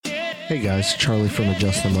Hey guys, Charlie from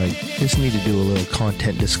Adjust the Mic. Just need to do a little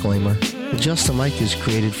content disclaimer. Adjust the Mic is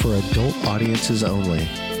created for adult audiences only.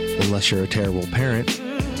 Unless you're a terrible parent,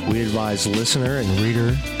 we advise listener and reader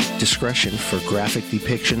discretion for graphic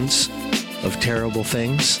depictions of terrible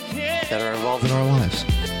things that are involved in our lives.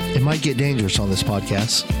 It might get dangerous on this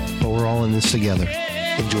podcast, but we're all in this together.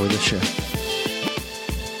 Enjoy the show.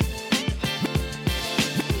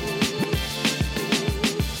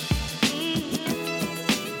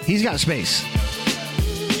 He's got space.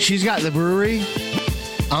 She's got the brewery.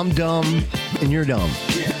 I'm dumb, and you're dumb.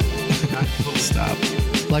 Yeah. Full stop.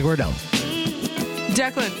 Like we're dumb.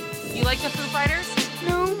 Declan, you like the Foo Fighters?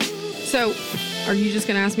 No. So, are you just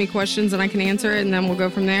going to ask me questions and I can answer it and then we'll go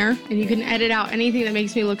from there? And you can edit out anything that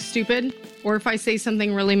makes me look stupid? Or if I say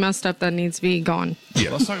something really messed up that needs to be gone? Yeah,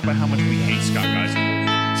 let's talk about how much we hate Scott,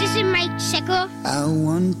 guys. This is Mike Checker. I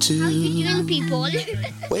want to Young people.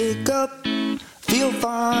 wake up, feel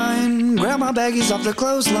fine, grab my baggies off the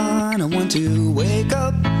clothesline. I want to wake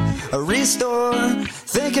up, restore,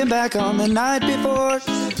 thinking back on the night before.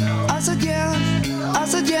 I said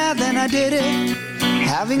yeah, then I did it.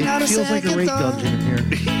 Having not a Feels like a second rape thought. dungeon in here.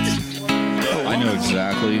 I know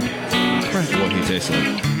exactly what he tastes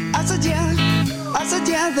like. I said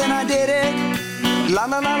yeah, then I did it. La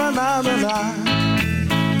la la la la la la.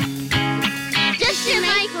 Just in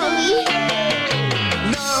my Cody.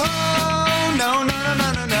 No,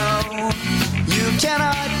 you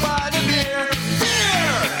cannot buy the beer.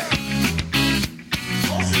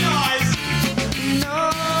 No.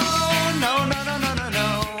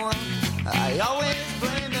 I always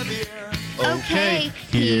blame the beer. Okay,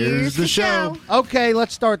 here's the show. Okay,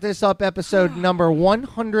 let's start this up. Episode number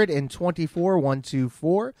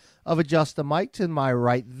 124 of Adjust the Mic. To my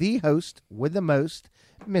right, the host with the most,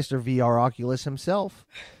 Mr. VR Oculus himself,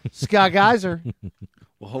 Scott Geiser.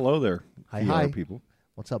 Well, hello there, Hi, VR hi. people.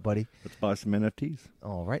 What's up, buddy? Let's buy some NFTs.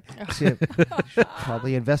 All right. Should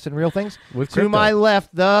probably invest in real things. With To crypto. my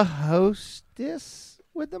left, the hostess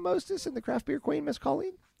with the mostest and the craft beer queen, Miss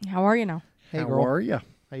Colleen. How are you now? Hey, How girl. are you?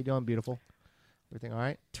 How you doing, beautiful? Everything all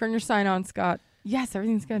right? Turn your sign on, Scott. Yes,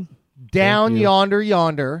 everything's good. Down you.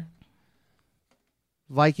 yonder,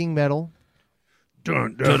 Viking metal.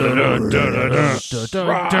 What's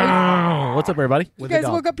up, everybody? You With guys a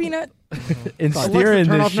dog. woke up, Peanut? And Alexa, steering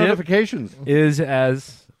turn this off ship notifications. is,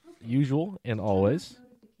 as usual and always,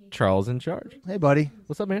 Charles in charge. Hey, buddy.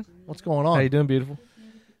 What's up, man? What's going How on? you doing, beautiful?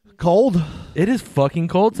 Cold. It is fucking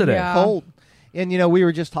cold today. Yeah. Cold. And, we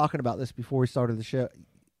were just talking about this before we started the show.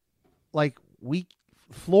 Like,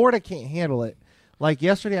 Florida can't handle it. Like,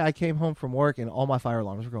 yesterday I came home from work and all my fire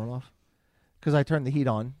alarms were going off because I turned the heat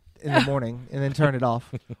on in the morning and then turned it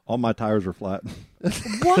off. All my tires are flat.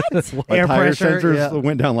 What? My Air tire pressure, sensors yeah.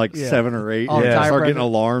 went down like Yeah. 7 or 8. Oh, Yeah, tire start getting pressure.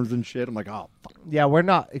 alarms and shit. I'm like, oh, fuck. Yeah, we're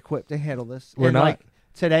not equipped to handle this. We're And, not. Like,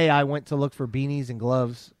 today I went to look for beanies and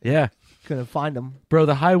gloves. Yeah. Couldn't find them. Bro,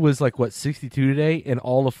 the high was like, 62 today? And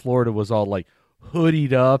all of Florida was all like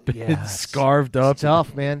hoodied up and Yes. scarved up. It's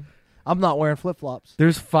tough, man. I'm not wearing flip-flops.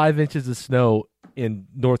 There's 5 inches of snow in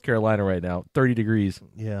North Carolina right now, 30 degrees.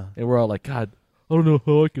 Yeah. And we're all like, God, I don't know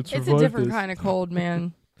how I can survive It's a different this. kind of cold,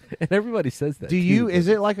 man. And everybody says that. Do you? too, Is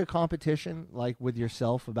it like a competition, like with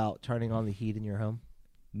yourself, about turning on the heat in your home?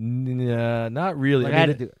 Nah, not really. Like, I I had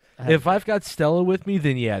mean, to do. I had if to- I've got Stella with me,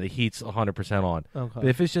 then yeah, the heat's 100% on. Okay. But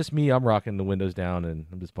if it's just me, I'm rocking the windows down and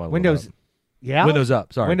I'm just playing Windows, yeah, Windows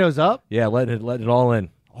up. Sorry. Windows up. Yeah, letting it all in.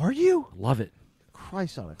 Are you? Love it.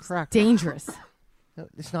 Christ on a cracker. Dangerous. No,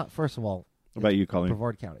 it's not. First of all, What about you, Colleen?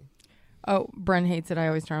 Brevard County. Oh, Bren hates it. I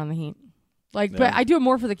always turn on the heat. Like, Yeah. but I do it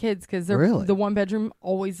more for the kids because Really? the one bedroom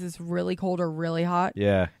always is really cold or really hot.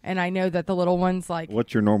 Yeah. And I know that the little ones like,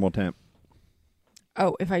 What's your normal temp?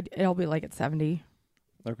 oh, it'll be like at 70.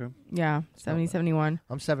 Okay. Yeah, 70, 71.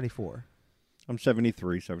 I'm 74. I'm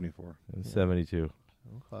 73, 74. 72.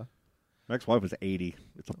 Okay. My ex-wife was 80.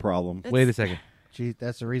 It's a problem. Wait a second.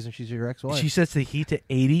 That's the reason she's your ex-wife. She sets the heat to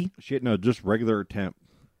 80? Shit, no, just regular temp.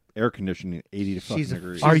 Air conditioning, 80 to fucking She's a-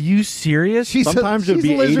 degrees. Are you serious? Sometimes it'd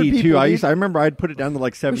she's be a lizard 82. people, I dude. remember I'd put it down to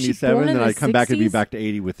like Was she born 77, in and the I'd come back and be 60s? back to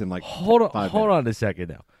 80 within like hold 5 on a second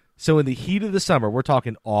now. So in the heat of the summer, we're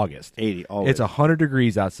talking August. 80, always. It's 100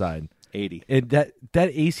 degrees outside. 80. And that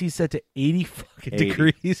AC set to 80 fucking 80.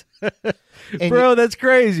 degrees. And Bro, that's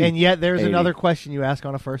crazy. And yet there's 80. another question you ask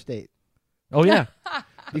on a first date oh, yeah.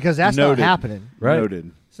 because that's Noted. not happening. Right.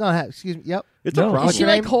 Noted. It's not. Excuse me. Yep. It's No. a problem. Is she your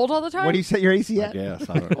like name? cold all the time? What do you set your AC I at? guess.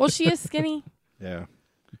 I don't know. Well, she is skinny. Yeah.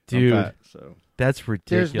 Dude, I'm fat, so. that's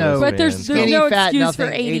ridiculous. no- But there's man. Skinny, no fat, excuse nothing.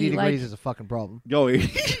 for 80, degrees like- is a fucking problem. Yo,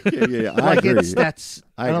 yeah. I Like agree. that's.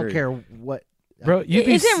 I don't agree. care what. Bro, you'd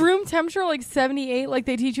be Isn't room temperature like 78 like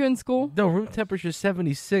they teach you in school? no room temperature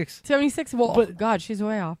 76. 76? Well, But- God, she's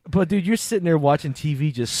way off. But dude, you're sitting there watching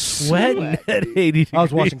TV just sweating at 80 degrees. I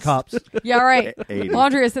was watching Cops. Yeah, right. 80.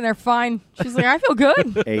 Laundry in there fine. She's like, I feel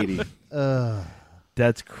good. 80.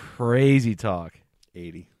 That's crazy talk.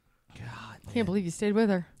 80. Can't believe you stayed with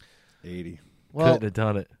her. 80. Well, Couldn't have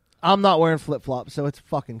done it. I'm not wearing flip flops, so it's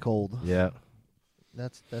fucking cold. Yeah,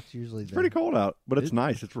 That's usually It's pretty cold out, but it's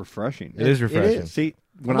nice. It's refreshing. it is refreshing. See,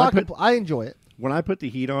 when When I enjoy it. when I put the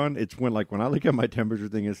heat on, it's when I look at my temperature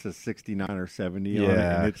thing, it says 69 or 70 on it,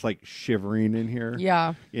 Yeah. and it's like shivering in here.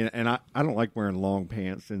 Yeah. And I don't like wearing long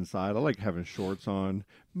pants inside. I like having shorts on,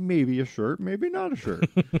 maybe a shirt, maybe not a shirt.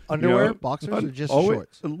 Underwear, You know, boxers, or just always,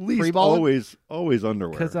 shorts? At least Free balling? always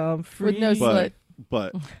underwear. Because I'm free. With no but slit.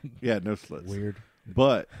 but yeah, no slits. Weird.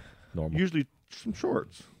 But Normal. usually some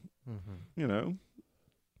shorts. You know,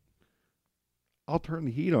 I'll turn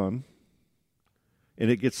the heat on, and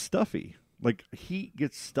it gets stuffy. Like heat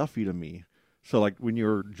gets stuffy to me. So like when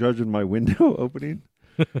you're judging my window opening,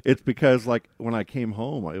 it's because like when I came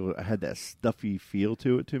home, I had that stuffy feel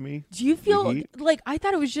to it to me. Do you feel The heat. like I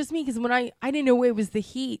thought it was just me because when I didn't know it was the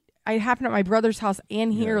heat. It happened at my brother's house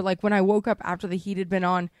and here. Yeah. Like when I woke up after the heat had been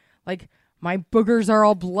on, like my boogers are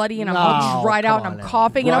all bloody and I'm No, all dried out come and I'm on now.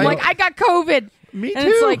 coughing and I'm Right. like, I got COVID. Me and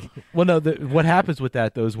too. it's like, Well, no. What happens with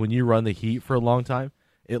that though is when you run the heat for a long time,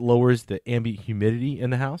 it lowers the ambient humidity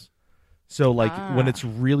in the house. So like when it's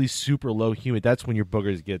really super low humid, that's when your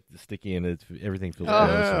boogers get sticky and everything feels oh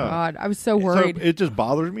gross. God, I was so worried. So it just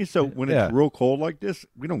bothers me. So when Yeah. it's real cold like this,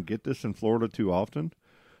 we don't get this in Florida too often.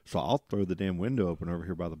 So I'll throw the damn window open over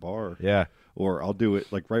here by the bar. Yeah. Or I'll do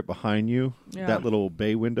it like right behind you, Yeah. that little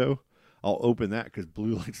bay window. I'll open that because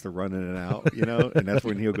Blue likes to run in and out, you know, and that's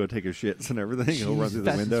when he'll go take his shits and everything. He'll run through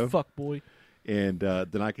the Fast as window, fuck, boy. and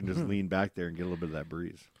then I can just lean back there and get a little bit of that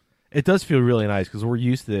breeze. It does feel really nice because we're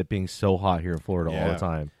used to it being so hot here in Florida all Yeah. the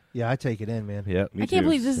time. Yeah, I take it in, man. Yep. Me I can't too.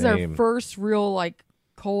 believe this is Same. our first real like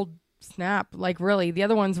cold snap. Like really, the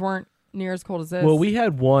other ones weren't near as cold as this. Well, we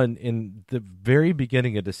had one in the very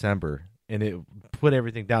beginning of December, and it put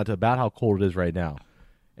everything down to about how cold it is right now.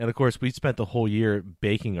 And of course, we spent the whole year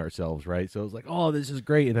baking ourselves, right? So it was like, oh, this is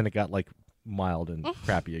great, and then it got like mild and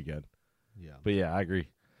crappy again. Yeah. But yeah, I agree.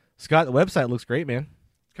 Scott, the website looks great, man.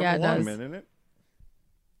 Yeah, it Come along, does. man, isn't it?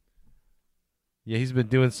 Yeah, he's been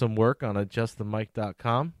doing some work on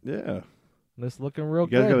adjustthemic.com. Yeah. And it's looking real You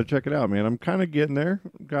guys got to good. check it out, man. I'm kind of getting there.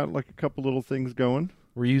 Got like a couple little things going.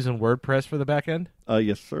 We're using WordPress for the back end,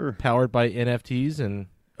 Yes, sir. powered by NFTs and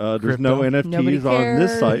There's no Crypto? Nobody NFTs on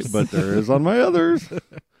this cares. site, but there is on my others.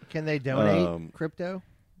 Can they donate Um, crypto?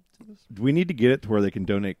 We need to get it to where they can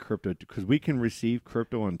donate crypto because we can receive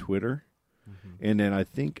crypto on Twitter, and then I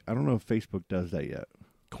don't know if Facebook does that yet.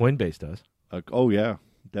 Coinbase does. Oh yeah,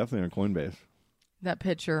 definitely on Coinbase. that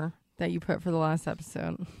picture that you put for the last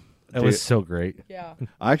episode. That was so great. Yeah.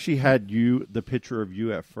 I actually had the picture of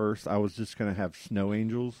you at first. I was just gonna have snow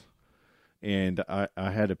angels, and I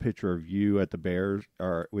had a picture of you at the Bears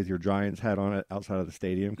or with your Giants hat on it outside of the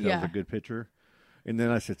stadium because that Yeah. was a good picture. And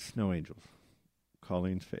then I said snow angels.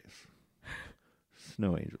 Colleen's face.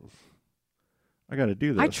 Snow angels. I got to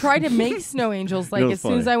do this. I tried to make snow angels like It was as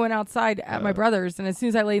soon as funny. I went outside at my brother's, and as soon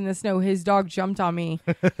as I laid in the snow, his dog jumped on me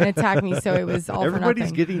and attacked me. So it was all Everybody's for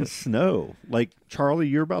nothing. getting snow. Like Charlie,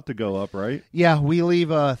 you're about to go up, right? Yeah, we leave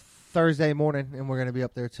Thursday morning, and we're going to be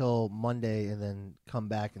up there till Monday, and then come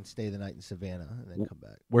back and stay the night in Savannah, and then come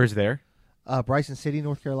back. Where's there? Bryson City,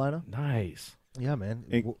 North Carolina. Nice. Yeah, man.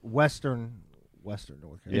 And- Western North Yeah,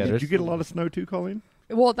 Carolina. Did there's- you get a lot of snow too, Colleen?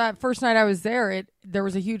 Well, that first night I was there, there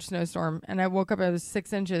was a huge snowstorm, and I woke up. It was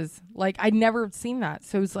 6 inches. Like I'd never seen that,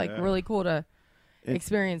 so it was like Yeah. really cool to And-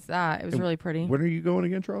 experience that. It was and really pretty. When are you going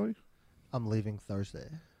again, Charlie? I'm leaving Thursday.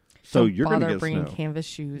 So Don't you're going to bother get bringing snow. canvas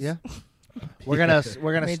shoes. Yeah. We're gonna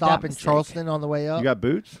Made stop that in mistake. Charleston on the way up. You got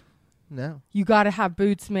boots? No, You got to have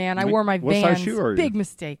boots, man. I What- wore my what size Vans. shoe are you? Big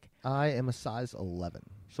mistake. I am a size 11.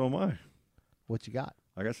 So am I. What you got?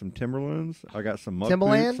 I got some Timberlands. I got some muck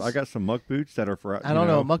Timberlands? boots. I got some muck boots that are for. I don't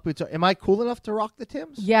know. Muck boots. Am I cool enough to rock the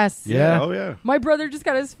Timbs? Yes. Yeah. Oh yeah. My brother just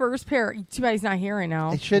got his first pair. Too bad he's not here right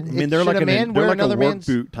now. It should. I mean, it, they're should like a man they're wear like a another work man's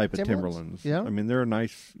boot type of Timberlands? Timberlands. Yeah. I mean, they're a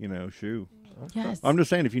nice, shoe. Yes. I'm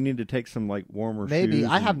just saying, if you need to take some like warmer Maybe. shoes.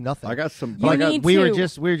 I have and- nothing. I got some. You I got, need we were to.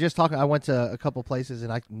 just talking. I went to a couple places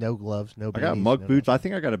and no gloves, no. I got beanies, mug no boots. nothing. I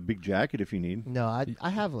think I got a big jacket if you need. No, I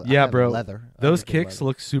have. I Yeah, have bro. Leather. I Those have good kicks leather.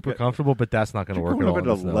 look super comfortable, but that's not going to You're work going at up all. in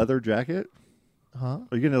in a the snow. leather jacket. Huh?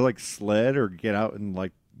 Are you gonna like sled or get out and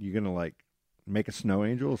like you gonna like make a snow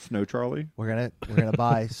angel, a snow Charlie, We're gonna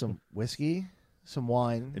buy some whiskey, some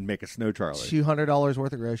wine, and make a snow Charlie? $200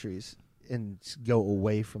 worth of groceries, and go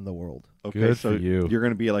away from the world, Okay, Good so for you. you're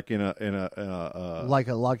going to be like in a like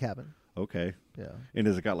a log cabin. okay. Yeah. And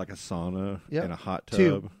has it got like a sauna Yep. and a hot tub?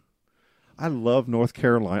 2. I love North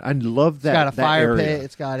Carolina. I love that. It's got a that fire area. pit.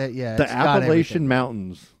 It's got it. Yeah. The it's got Appalachian everything.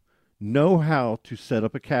 Mountains know how to set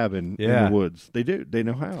up a cabin in Yeah. the woods. They do. They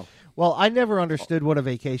know how. Well, I never understood what a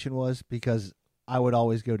vacation was because I would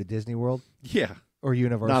always go to Disney World Yeah. or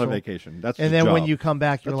Universal. Not a vacation. That's And a then when job. you come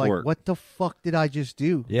back, you're That's like, work. "What the fuck did I just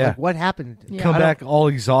do? Yeah. Like, what happened?" Yeah. Come I don't- back all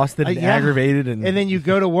exhausted and yeah. aggravated, and And then you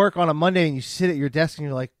go to work on a Monday and you sit at your desk and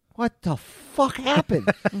you're like, "What the fuck happened?"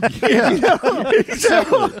 Yeah.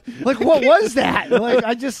 So, like, what was that? Like,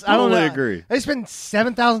 I don't Totally know. agree. I spent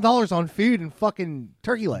 $7,000 on food and fucking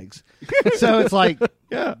turkey legs. So it's like,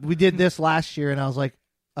 Yeah. we did this last year, and I was like,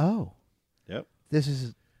 "Oh, Yep. this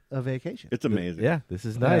is a vacation." It's amazing. yeah, this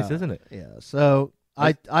is nice, Yeah. isn't it? Yeah. So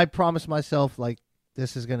I promised myself like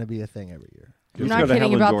this is going to be a thing every year. You're Just not go to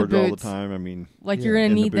kidding Helen, about the Georgia all the boots. time. I mean, Like Yeah. you're gonna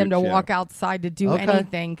And the need them to boots, yeah. walk outside to do Okay.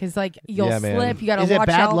 anything because like you'll Yeah, man. slip. You got to Is watch it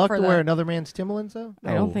bad out luck for to the. wear another man's Timberlands though?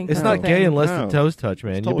 I don't think it's that's not a gay thing. unless No. the toes touch,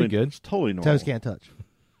 man. it's You'll totally, be good. It's totally normal. Toes can't touch.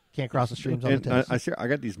 Can't cross the streams on the And toes. I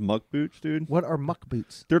got these muck boots, dude. What are muck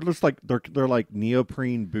boots? They're just like they're like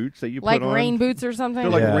neoprene boots that you Like put on. rain boots or something.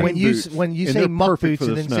 They're like Yeah. rain When you boots, when you and say they're muck perfect boots for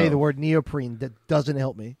and the then say snow. the word neoprene, that doesn't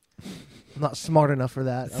help me. I'm not smart enough for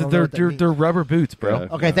that. I So don't know they're what that they're, means. they're rubber boots, bro. Yeah.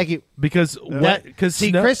 Okay, thank you. Because what? Because See,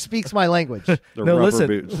 snow, Chris speaks my language. They're no, rubber listen.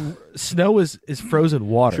 boots. Snow is frozen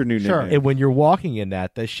What's water. your new Sure. nickname? And when you're walking in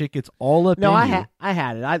that shit gets all up No, in I you.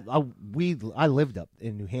 had it. I lived up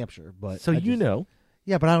in New Hampshire, but So I you just- know.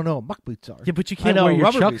 Yeah, but I don't know what muck boots are. Yeah, but you I can't know wear your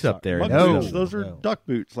rubber chucks boots up are. there. Muck and No. boots. Those are No. duck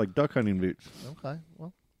boots, like duck hunting boots. Okay,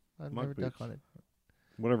 well, I've Muck never duck boots. hunted,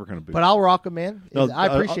 Whatever kind of boots. but I'll rock them, man. No, I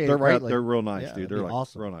appreciate they're it greatly. They're real nice, Yeah, dude. I They're mean, like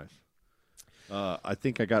awesome. real nice. I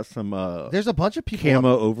think I got some There's a bunch of people.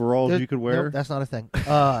 camo up, overalls there- you could wear. Nope, that's not a thing.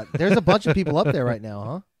 There's a bunch of people up there right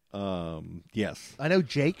now, huh? Yes. I know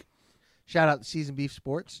Jake. Shout out to Season Beef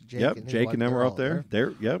Sports. Jake Yep. and his Jake wife, and them they're are all up there.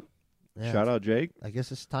 They're yep. Yeah. Shout out Jake. I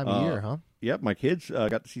guess it's time of year, huh? Yep. My kids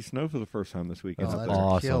got to see snow for the first time this weekend. Oh, up that's there.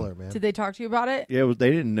 awesome. a killer, man. Did they talk to you about it? Yeah,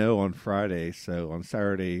 they didn't know on Friday, so on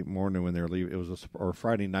Saturday morning when they were leaving, it was or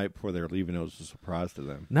Friday night before they were leaving, it was a surprise to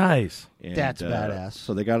them. Nice. And, That's badass.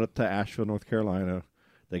 So they got up to Asheville, North Carolina.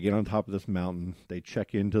 They get on top of this mountain. They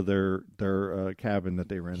check into their cabin that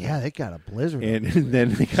they rented. Yeah, they got a blizzard. And up there.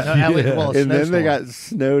 then they got, No, well, a and then they snowstorm. got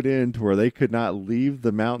snowed in to where they could not leave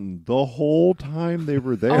the mountain the whole time they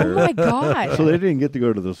were there. Oh my god! So they didn't get to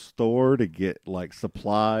go to the store to get like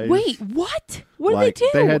supplies. Wait, what? What Like,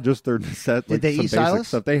 did they do? They had just their set. Did Like, they some eat basic Silas?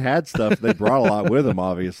 stuff. They had stuff. They brought a lot with them,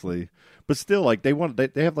 obviously. But still, like they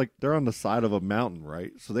have like they're on the side of a mountain,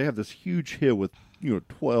 right? So they have this huge hill with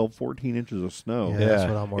 12, 14 inches of snow, Yeah, that's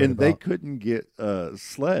what I'm worried and they about. couldn't get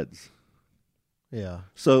sleds. Yeah.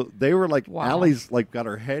 So they were like, Wow. Allie's like got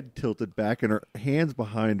her head tilted back and her hands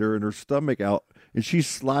behind her and her stomach out, and she's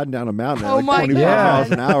sliding down a mountain at Oh like my 25 God.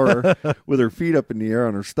 miles an hour with her feet up in the air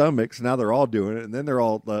on her stomach. So now they're all doing it, and then they're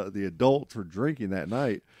all the adults were drinking that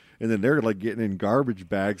night. And then they're like getting in garbage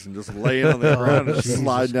bags and just laying on the ground and Jesus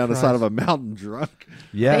sliding down the side Christ. of a mountain drunk.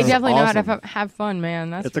 Yeah. They definitely know how to awesome. have fun,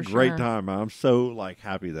 man. That's It's for a great sure. time. I'm so like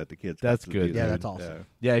happy that the kids. got That's to good, do Yeah, that. that's awesome.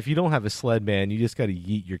 Yeah, if you don't have a sled, man, you just got to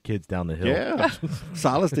yeet your kids down the hill. Yeah.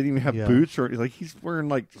 Silas didn't even have Yeah. boots or like he's wearing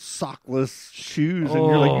like sockless shoes, and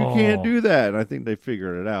you're like, you can't Oh. do that. And I think they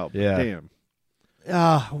figured it out. But Yeah. damn.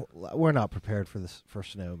 We're not prepared for this for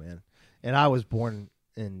snow, man. And I was born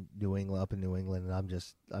in New England, up in New England,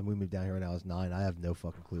 and we moved down here when I was 9. I have no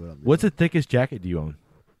fucking clue what I'm doing. What's the thickest jacket do you own,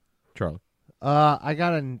 Charlie? I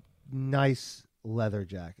got a nice leather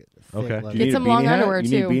jacket. Thick Okay. leather. Do you Get need a some long beanie hat? underwear, You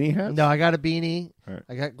too. need beanie hats? No, I got a beanie. All right.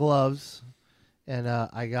 I got gloves, and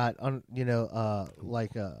I got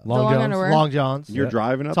like Long long johns? underwear. long johns, You're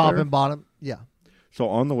driving up top there? and bottom. Yeah. So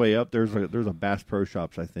on the way up, there's a Bass Pro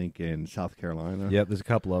Shops, I think, in South Carolina. Yep, there's a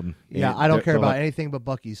couple of them. Yeah, And I don't they're- care they're about like- anything but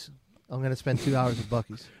Buc-ee's. I'm going to spend 2 hours at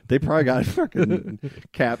Buc-ee's. They probably got fucking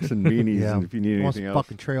caps and beanies, Yeah. and if you need Wants anything else.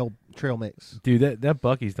 fucking trail mix. Dude, that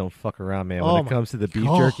Buc-ee's don't fuck around, man. Oh When it my comes to the beef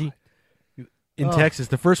God. jerky. In Oh. Texas,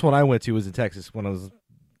 the first one I went to was in Texas when I was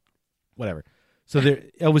whatever. So there,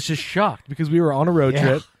 I was just shocked because we were on a road Yeah.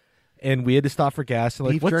 trip and we had to stop for gas. And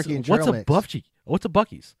like, Beef what's jerky and a trail mix. Buffy? What's a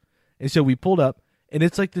Buc-ee's? And so we pulled up, and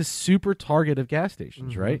it's like this super Target of gas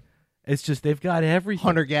stations, Mm-hmm. right? It's just they've got everything.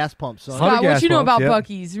 100 gas pumps, son. 100 Scott, what gas you know pumps, about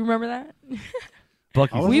yeah. Buc-ee's? You remember that?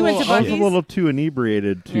 Buc-ee's. We went to I was a Buc-ee's. little too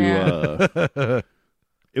inebriated to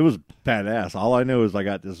It was badass. All I know is I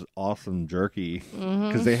got this awesome jerky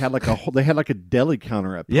because they had like a deli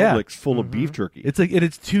counter at Publix full of beef jerky. It's like, and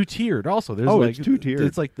it's 2-tiered also. There's it's 2-tiered.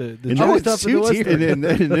 It's like the and dry then stuff and the Western. and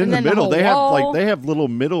in the middle they have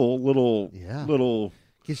little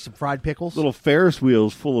Get some fried pickles. little Ferris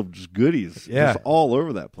wheels full of just goodies. Yeah. Just all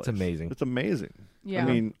over that place. It's amazing. It's amazing. Yeah. I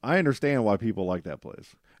mean, I understand why people like that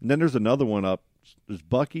place. And then there's another one up. There's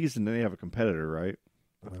Buc-ee's, and then they have a competitor, right?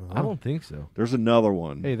 I don't think so. There's another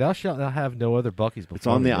one. Hey, thou shalt not have no other Buc-ee's before. It's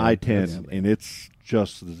on me, the man. I-10, and it's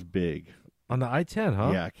just as big. On the I-10,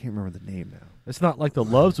 huh? Yeah, I can't remember the name now. It's not like the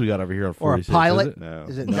Loves we got over here on Or a 46, Pilot. is it? No.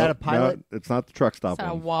 Is that a Pilot? No, it's not the truck stop It's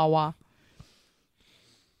not a one. Wawa.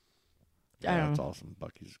 I Yeah, don't that's know. awesome.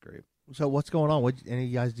 Buc-ee's is great. So what's going on? What any of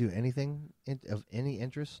you guys do anything of any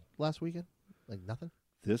interest last weekend? Like nothing.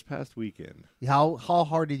 This past weekend, How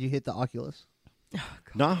hard did you hit the Oculus?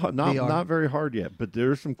 not very hard yet, but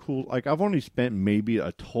there's some cool. Like I've only spent maybe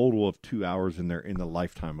a total of 2 hours in there in the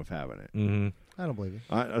lifetime of having it. Mm-hmm. I don't believe you.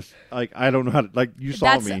 I don't know how to. Like you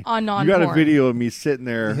saw That's me. on You got a non-porn. video of me sitting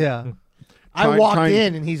there. Yeah. I walked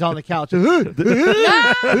in and he's on the couch. There's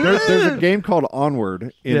a game called Onward,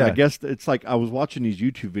 and Yeah. I guess it's like I was watching these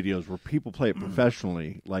YouTube videos where people play it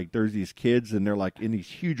professionally. Like there's these kids, and they're like in these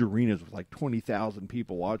huge arenas with like 20,000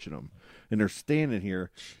 people watching them, and they're standing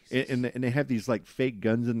here, and they have these like fake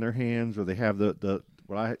guns in their hands, or they have those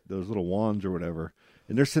little wands or whatever,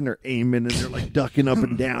 and they're sitting there aiming, and they're like ducking up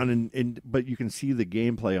and down, and but you can see the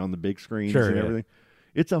gameplay on the big screens Sure, and yeah. everything.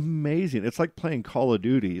 It's amazing. It's like playing Call of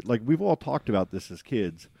Duty. Like we've all talked about this as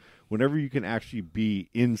kids. Whenever you can actually be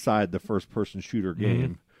inside the first-person shooter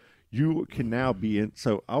game, you can now be in.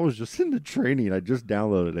 So I was just in the training. I just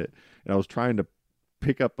downloaded it, and I was trying to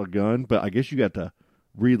pick up a gun, but I guess you got to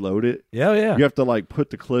reload it. Yeah. You have to like put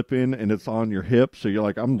the clip in, and it's on your hip. So you're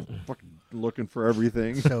like, I'm fucking looking for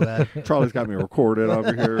everything. So bad. Charlie's got me recorded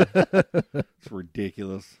over here. It's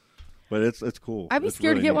ridiculous. But it's cool. I'd be It's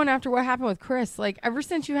scared really to get neat. one after what happened with Chris. Like ever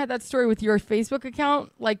since you had that story with your Facebook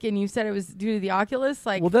account, like, and you said it was due to the Oculus.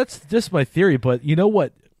 Like, Well, that's just my theory, but you know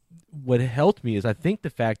what? What helped me is I think the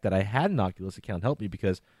fact that I had an Oculus account helped me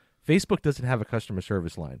because Facebook doesn't have a customer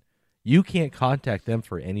service line. You can't contact them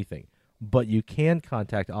for anything, but you can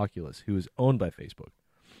contact Oculus, who is owned by Facebook.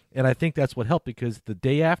 And I think that's what helped because the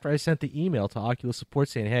day after I sent the email to Oculus support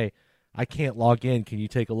saying, hey, I can't log in. Can you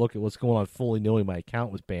take a look at what's going on, fully knowing my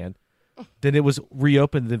account was banned? Then it was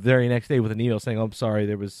reopened the very next day with an email saying, I'm sorry,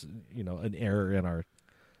 there was an error in our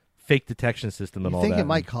fake detection system and You all think that. it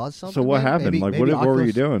might cause something? So what maybe? happened? Maybe, Like, maybe what were you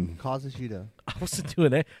Oculus doing? Causes you to. I wasn't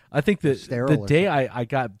doing it. I think that Sterile the or day I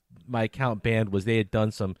got my account banned was they had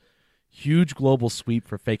done some huge global sweep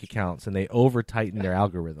for fake accounts, and they over-tightened their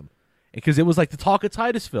algorithm. Because it was like the talk of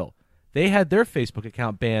Titusville. They had their Facebook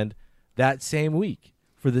account banned that same week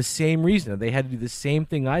for the same reason. They had to do the same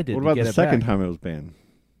thing I did What to about get the it second back. time it was banned?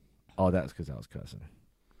 Oh, that was because I was cussing.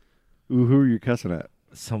 Ooh, who are you cussing at?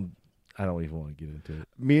 I don't even want to get into it.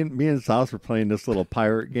 Me and Silas were playing this little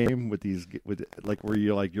pirate game with where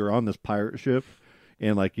you're on this pirate ship,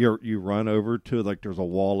 and like you run over to like there's a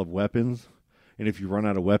wall of weapons, and if you run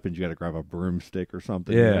out of weapons, you got to grab a broomstick or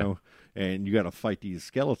something, Yeah. and you got to fight these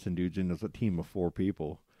skeleton dudes, and there's a team of 4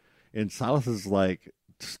 people, and Silas is like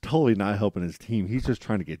just totally not helping his team. He's just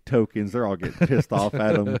trying to get tokens. They're all getting pissed off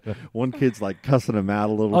at him. One kid's like cussing him out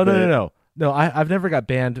a little Oh, bit. No, I've never got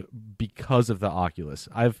banned because of the Oculus.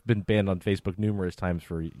 I've been banned on Facebook numerous times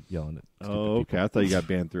for yelling at stupid Oh, okay. people. I thought you got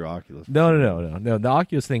banned through Oculus. No. The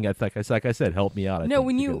Oculus thing, like I said, helped me out. I no,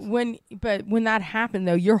 think, because when that happened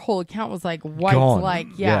though, your whole account was like wiped. gone. Like,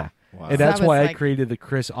 yeah. Wow. And So that's that was why I like- created the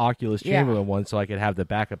Chris Oculus Yeah. Chamberlain one so I could have the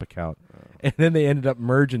backup account. And then they ended up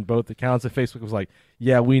merging both accounts, and Facebook was like,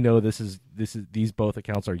 "Yeah, we know these both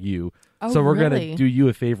accounts are you, Oh, so we're really? gonna do you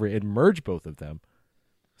a favor and merge both of them."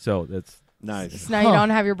 So that's Nice. So now you don't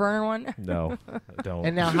have your burner one. no, I don't.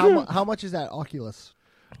 And now, how much is that Oculus?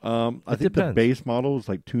 I It think the depends. base model is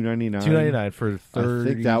like $299. $299 for 30.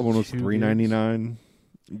 I think that one was $399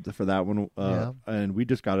 for that one. Yeah. And we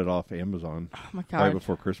just got it off Amazon Oh my right god!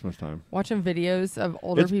 before Christmas time. Watching videos of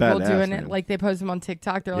older It's people badass, doing it, man. like they post them on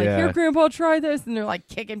TikTok. They're like, Yeah. "Here, Grandpa, try this," and they're like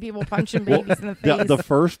kicking people, punching babies in the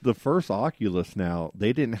face. The first Oculus now,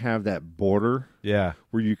 they didn't have that border Yeah,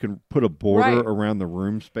 where you can put a border Right. around the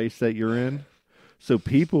room space that you're in. So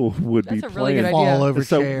people would That's be a really playing good Fall idea. over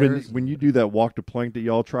so chairs. when you do that walk to plank that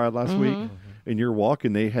y'all tried last week, Mm-hmm. and you're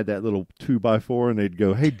walking, they had that little 2x4, and they'd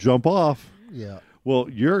go, "Hey, jump off." Yeah. Well,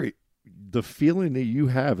 the feeling that you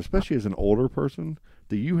have, especially as an older person,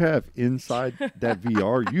 that you have inside that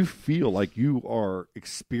VR, you feel like you are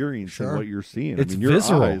experiencing Sure. what you're seeing. it's I mean, your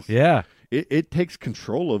visceral. eyes, Yeah, it takes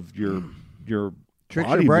control of your Tricks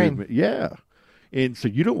body your brain. movement. Yeah. And so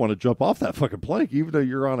you don't want to jump off that fucking plank, even though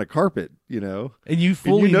you're on a carpet, And you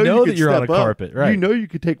fully know that you're on a carpet, right? You know you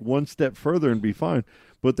could take one step further and be fine,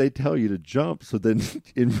 but they tell you to jump. So then,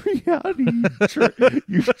 in reality,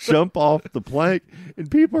 you jump off the plank,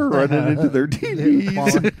 and people are running into their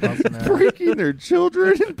TVs, and breaking their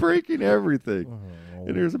children, and breaking everything.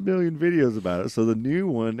 And there's a million videos about it. So the new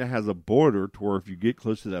one has a border to where if you get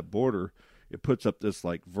close to that border, it puts up this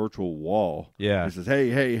like virtual wall. Yeah. It says,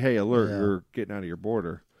 hey, alert, you're getting out of your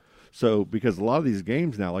border. So because a lot of these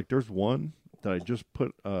games now, like there's one that I just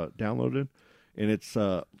downloaded, and it's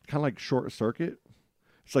kind of like Short Circuit.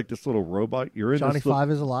 It's like this little robot. You're in Johnny this Five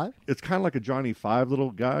is alive? It's kind of like a Johnny Five little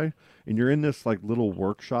guy, and you're in this like little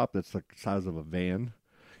workshop that's like the size of a van.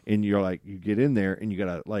 And you're like, you get in there and you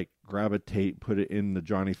gotta like grab a tape, put it in the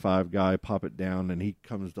Johnny Five guy, pop it down, and he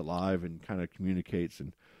comes to live and kind of communicates.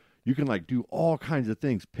 And you can like do all kinds of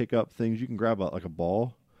things, pick up things. You can grab like a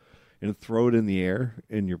ball and throw it in the air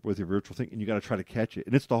with your virtual thing, and you got to try to catch it.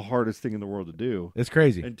 And it's the hardest thing in the world to do. It's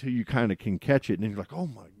crazy until you kind of can catch it, and then you're like, oh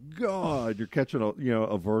my god, you're catching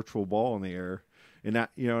a virtual ball in the air, and that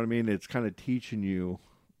what I mean. It's kind of teaching you.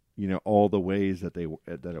 All the ways that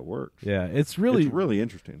it works. Yeah, it's really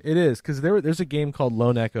interesting. It is, because there's a game called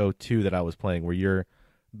Lone Echo 2 that I was playing where you're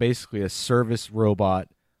basically a service robot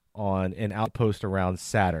on an outpost around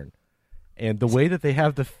Saturn. And the way that they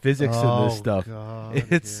have the physics in this stuff,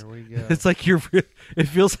 it's like it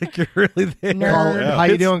feels like you're really there. Nerd. How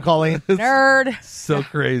you doing, Colleen? Nerd. So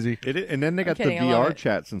crazy. And then they got the VR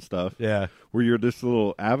chats and stuff. Yeah. Where you're this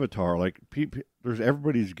little avatar. Like,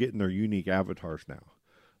 everybody's getting their unique avatars now.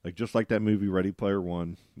 Like, just like that movie Ready Player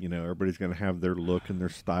One, everybody's going to have their look and their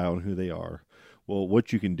style and who they are. Well,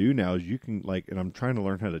 what you can do now is you can, like, and I'm trying to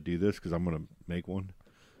learn how to do this because I'm going to make one,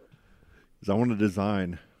 is I want to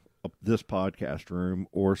design this podcast room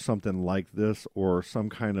or something like this or some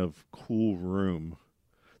kind of cool room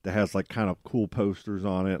that has, like, kind of cool posters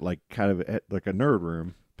on it, like, kind of like a nerd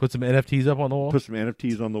room. Put some NFTs up on the wall? Put some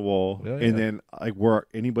NFTs on the wall. Yeah, and then, like, where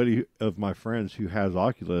anybody of my friends who has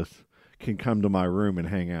Oculus can come to my room and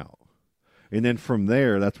hang out. And then from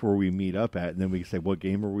there, that's where we meet up at. And then we say, what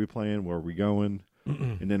game are we playing? Where are we going?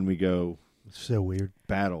 And then we go. So weird.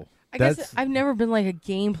 Battle. I guess I've never been like a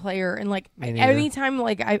game player. And like anytime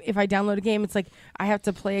like if I download a game, it's like I have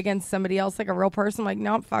to play against somebody else, like a real person. I'm like,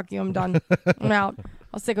 no, fuck you. I'm done. I'm out.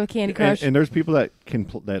 I'll stick with Candy Crush. And there's people that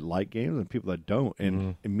that like games and people that don't.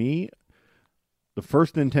 And me, the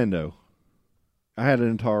first Nintendo, I had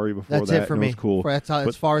an Atari before that's that. It for and me. It was cool. That's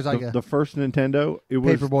as far as I get. The first Nintendo,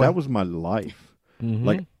 that was my life.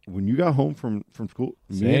 Like when you got home from school,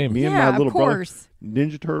 me and my little brother,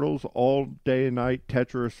 Ninja Turtles all day and night,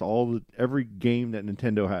 Tetris, every game that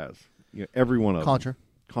Nintendo has, every one of them.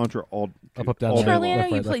 Contra, all up, down. All Charlie, I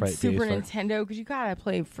know you played Super Nintendo because you gotta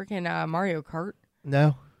play freaking Mario Kart.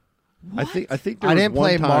 No. What? I think I didn't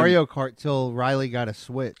play Mario Kart till Riley got a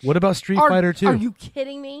Switch. What about Street Fighter 2? Are you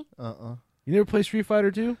kidding me? You never play Street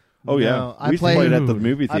Fighter 2? Oh, yeah. No, we used to play it at the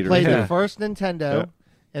movie theater. I played the first Nintendo,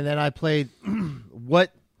 and then I played the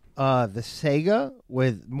Sega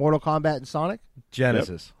with Mortal Kombat and Sonic?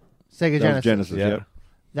 Genesis. Sega Genesis. Genesis, yep.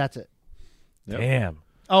 That's it. Yep. Damn.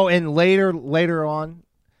 Oh, and later on,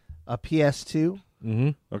 a PS2.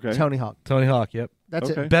 Mm-hmm. Okay. Tony Hawk. Tony Hawk, yep. That's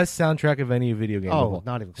it. Best soundtrack of any video game. Oh,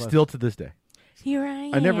 not even close. Still to this day. Here I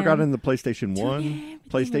am. I never got into PlayStation 1.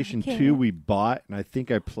 PlayStation 2 we bought, and I think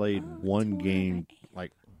I played one game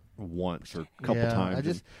like once or a couple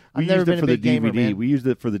times. I've never been a big gamer, man. We used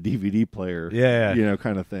it for the DVD player. Yeah.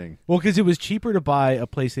 Kind of thing. Well, because it was cheaper to buy a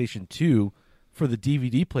PlayStation 2 for the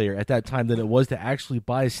DVD player at that time than it was to actually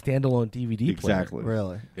buy a standalone DVD player. Exactly.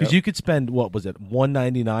 Really? Because you could spend, what was it,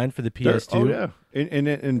 $199 for the PS2? Oh, yeah.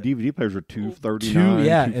 And DVD players are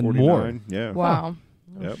 $239, and more. Yeah. Wow.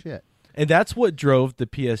 Oh, shit. And that's what drove the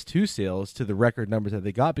PS2 sales to the record numbers that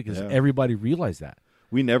they got because everybody realized that.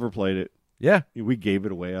 We never played it. Yeah. We gave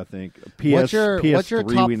it away, I think. What's your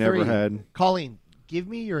top we never three? had. Colleen, give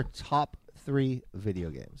me your top 3 video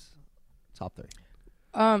games. Top 3.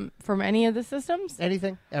 From any of the systems?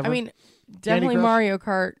 Anything ever? I mean, definitely Mario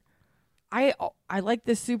Kart. I like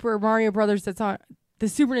the Super Mario Brothers that's on the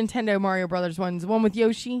Super Nintendo Mario Brothers ones, the one with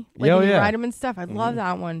Yoshi, like when you ride him and stuff. I love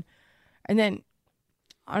that one. And then,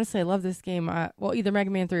 honestly, I love this game. Well, either Mega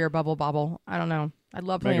Man 3 or Bubble Bobble. I don't know. I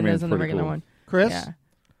love playing those on the regular one. Chris,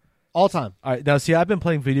 all time. All right, now see, I've been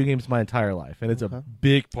playing video games my entire life, and it's a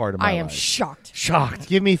big part of my life. I am shocked.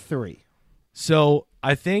 Give me 3. So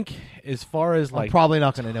I think as far as like I'm probably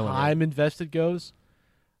not going to know time invested goes,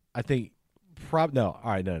 I think no.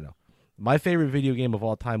 All right, no. My favorite video game of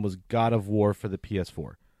all time was God of War for the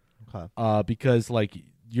PS4. Okay. Because like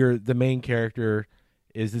the main character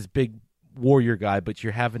is this big warrior guy, but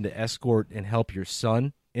you're having to escort and help your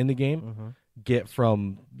son in the game get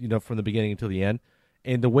from the beginning until the end.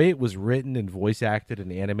 And the way it was written and voice acted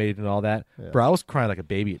and animated and all that, bro, I was crying like a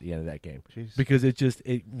baby at the end of that game. Jeez. Because it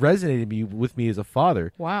resonated with me as a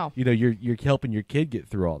father. Wow. You're helping your kid get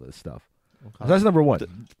through all this stuff. So that's number one.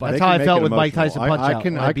 That's how I felt with Mike Tyson Punch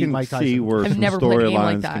Out. I can see where I've some never played a game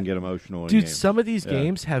like storylines that. can get emotional. Dude, in games. some of these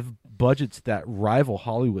games have budgets that rival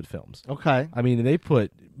Hollywood films. Okay. I mean, they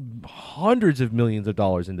put hundreds of millions of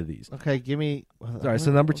dollars into these. Okay, give me. All right,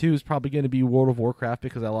 so number 2 is probably going to be World of Warcraft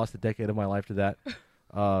because I lost a decade of my life to that.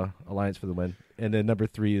 Alliance for the win. And then number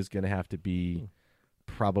 3 is going to have to be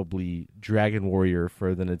probably Dragon Warrior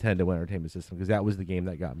for the Nintendo Entertainment System because that was the game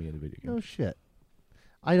that got me into video games. No shit.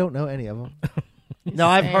 I don't know any of them. No,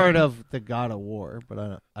 I've heard of the God of War,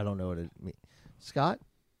 but I don't know what it means. Scott?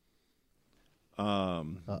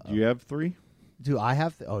 Do you have 3? Do I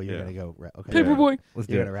have? You're Yeah. gonna go. Okay, Paperboy. Let's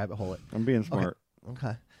do you're it. gonna rabbit hole it. I'm being smart.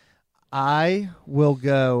 Okay. I will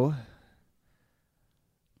go.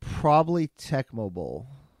 Probably Tecmo Bowl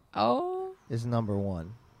Oh. is number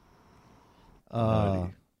 1.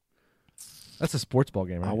 Buddy. That's a sports ball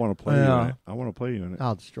game, right? I want to play you Yeah. in it. I want to play you in it.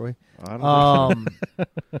 I'll destroy. I don't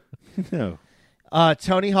no.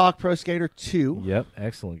 Tony Hawk Pro Skater 2. Yep,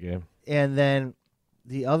 excellent game. And then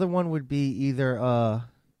the other one would be either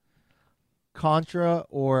Contra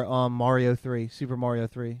or Mario 3, Super Mario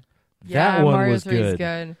 3. Yeah, that one Mario was 3 is good.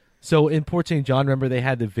 good. So in Port St. John, remember they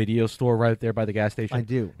had the video store right there by the gas station? I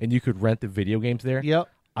do. And you could rent the video games there? Yep.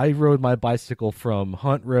 I rode my bicycle from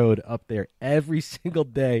Hunt Road up there every single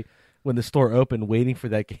day when the store opened, waiting for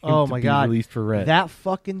that game Oh to my be God. released for rent. That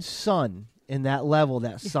fucking sun in that level,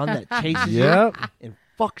 that sun that chases Yep. you and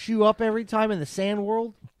fucks you up every time in the sand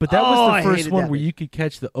world. But that I was the first hated one that where thing. you could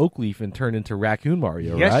catch the oak leaf and turn into Raccoon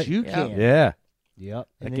Mario, Yes, right? you Yep. can. Yeah. Yep.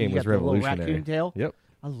 That And then game you was got the little revolutionary. raccoon tail. Yep.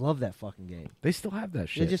 I love that fucking game. They still have that I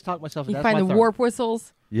shit. just talked myself. You That's find my the third. warp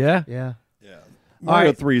whistles. Yeah. Yeah. Mario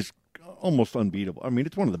right. 3 is almost unbeatable. I mean,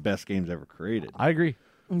 it's one of the best games ever created. I agree.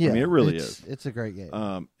 Yeah. mean, it really is. It's a great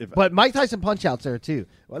game. If But Mike Tyson Punch Out's there too.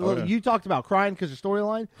 Well, yeah. You talked about crying because of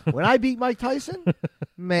storyline. When I beat Mike Tyson,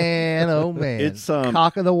 man, oh man, It's,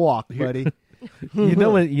 cock of the walk, buddy. You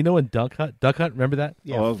know when Duck Hunt, remember that?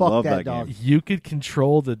 Yeah, I fuck love that that dog. game. You could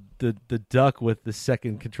control the duck with the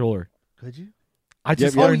second controller. Could you? I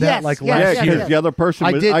just Yeah, learned yes, that like yes, yeah, last yes, because year. the other person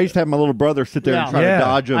I was, did- I used to have my little brother sit there and Yeah. try Yeah. to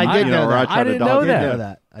dodge him. I did know or that. I tried I didn't to know dodge that. him. Know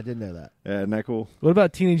that. I didn't know that. Yeah, isn't that cool? What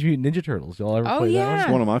about Teenage Mutant Ninja Turtles? Y'all ever Oh, play that yeah. one? It's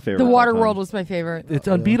one of my favorites. The all Water time. World was my favorite. It's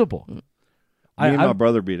unbeatable. Me and my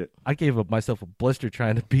brother beat it. I gave myself a blister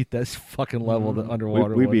trying to beat that fucking level, the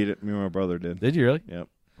underwater We one. beat it. Me and my brother did. Did you really? Yep.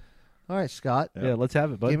 All right, Scott. Yeah, let's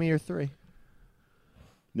have it, bud. Give me your 3.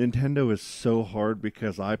 Nintendo is so hard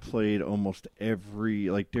because I played almost every,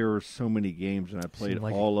 like, there were so many games and I played Seem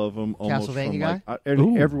like all of them. Almost Castlevania from, guy? like,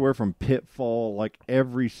 Ooh. everywhere from Pitfall, like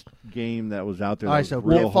every game that was out there. All that right, was so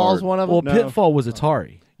real Pitfall's hard. one of them. Well, No. Pitfall was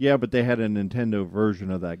Atari. Yeah, but they had a Nintendo version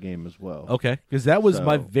of that game as well. Okay, because that was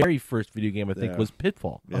my So- very first video game. I think Yeah. was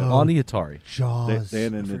Pitfall Yeah. on the Atari. Jaws. They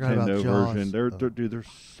had a I forgot about Nintendo Jaws. version. Dude, there's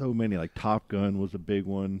so many. Like Top Gun was a big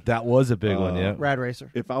one. That was a big one. Yeah. Rad Racer.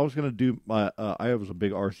 If I was gonna do my, I was a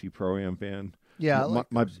big RC Pro-Am fan. Yeah, I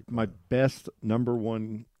my like my best number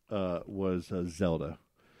one was Zelda,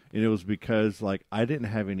 and it was because like I didn't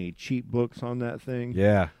have any cheat books on that thing.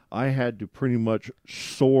 Yeah. I had to pretty much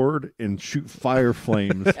sword and shoot fire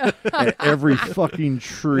flames at every fucking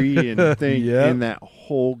tree and thing Yep. in that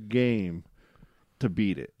whole game to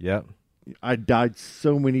beat it. Yep. I died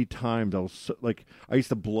so many times. I was so, like, I used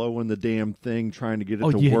to blow in the damn thing trying to get it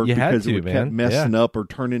Oh, to you work had because to, it would kept man. messing up or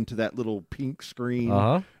turn into that little pink screen.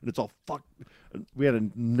 Uh-huh. And it's all fuck. We had a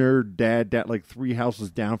nerd dad like 3 houses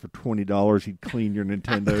down for $20. He'd clean your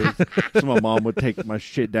Nintendos. So my mom would take my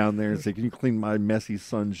shit down there and say, "Can you clean my messy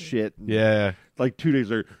son's shit?" And Yeah. like 2 days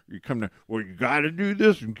later, you come down. Well, you got to do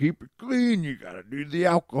this and keep it clean. You got to do the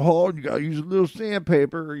alcohol. And you got to use a little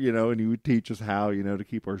sandpaper, And he would teach us how, to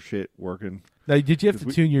keep our shit working. Now, did you have to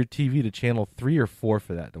we- tune your TV to channel 3 or 4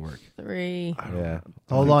 for that to work? 3. Yeah.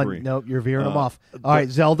 Hold I on. agree. Nope, you're veering them off. All right,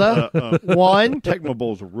 Zelda. 1. Tecmo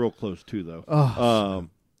Bowls are real close too, though. So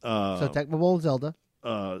Tecmo Bowl and Zelda.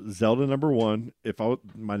 Zelda number 1.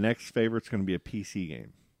 My next favorite's going to be a PC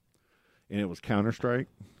game, and it was Counter Strike.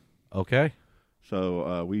 Okay.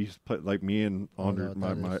 So we used to play, like me and Andre, what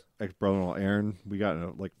my that is. ex brother-in-law Aaron. We got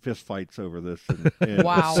in, like fist fights over this. And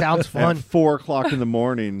Wow. Sounds fun. At 4:00 in the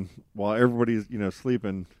morning, while everybody's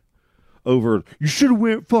sleeping, over you should have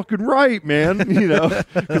went fucking right, man.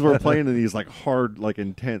 Because we're playing in these like hard, like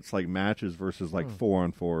intense, like matches versus like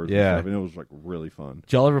 4-on-4s. Yeah. and stuff, and it was like really fun.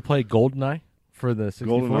 Did y'all ever play GoldenEye for the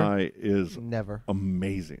 64? GoldenEye is Never.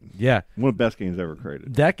 amazing. Yeah, one of the best games ever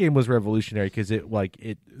created. that game was revolutionary because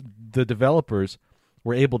the developers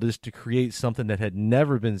were able just to create something that had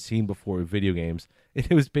never been seen before with video games. And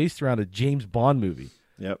it was based around a James Bond movie.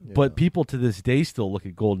 Yep. But people to this day still look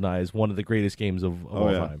at GoldenEye as one of the greatest games of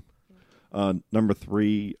all time. Number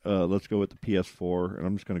 3, let's go with the PS4, and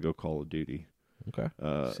I'm just going to go Call of Duty. Okay.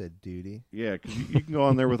 Said duty. Yeah, because you can go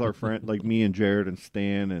on there with our friend, like me and Jared and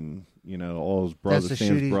Stan, and all his brothers, That's a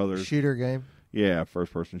Stan's brothers. shooter game. Yeah,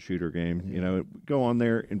 first-person shooter game. Yeah. Go on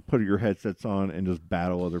there and put your headsets on and just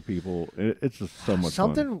battle other people. It's just so much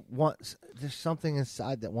fun. There's something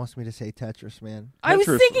inside that wants me to say Tetris, man. I was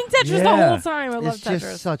thinking Tetris the whole time. I love Tetris. Tetris. It's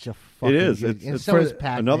just such a fucking It is. good game. It's so is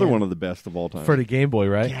Pac-Man. another one of the best of all time. For the Game Boy,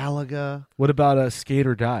 right? Galaga. What about Skate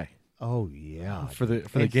or Die? Oh yeah. For the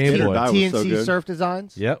Game Boy. TNC Surf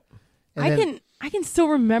Designs. Yep. And I can still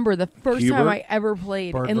remember the first time I ever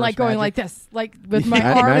played Bird and vs. going Magic. like this, like with my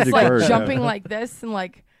Yeah, arms Magic like Bird, jumping yeah. like this and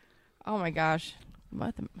like, oh my gosh,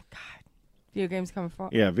 what the God, video games coming far.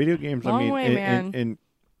 Yeah, video games. Long way, man. And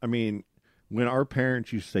I mean, when our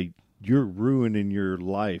parents used to say you're ruining your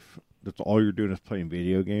life, that's all you're doing is playing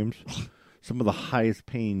video games. Some of the highest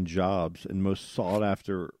paying jobs and most sought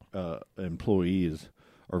after employees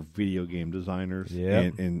are video game designers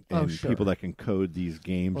and people that can code these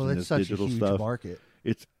games and this digital stuff. Market.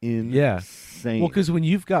 It's insane. Well, because when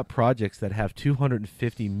you've got projects that have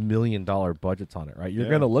 $250 million budgets on it, right, you're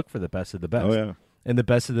going to look for the best of the best. Oh, yeah. And the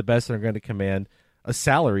best of the best are going to command a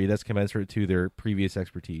salary that's commensurate to their previous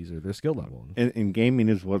expertise or their skill level. And gaming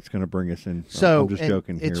is what's going to bring us in. So I'm just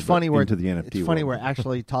joking here. It's funny into the NFT It's funny world. we're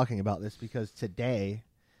actually talking about this because today,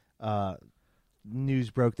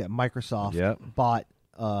 news broke that Microsoft bought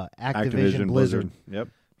Activision Blizzard. Yep.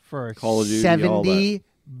 For Call of Duty, $70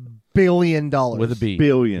 billion. With a B.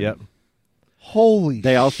 Billion. Yep. Holy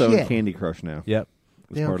They also shit. own Candy Crush now. Yep.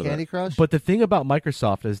 They own Candy Crush? But the thing about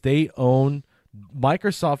Microsoft is Microsoft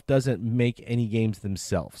doesn't make any games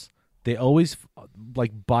themselves. They always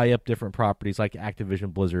buy up different properties like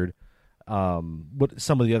Activision Blizzard. What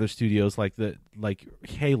some of the other studios like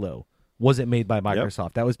Halo wasn't made by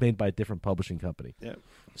Microsoft. That was made by a different publishing company. Yep.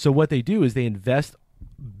 So what they do is they invest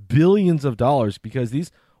billions of dollars because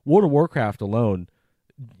these World of Warcraft alone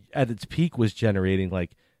at its peak was generating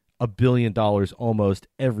like $1 billion almost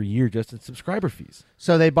every year just in subscriber fees.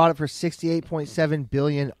 So they bought it for $68.7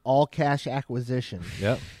 billion all cash acquisition.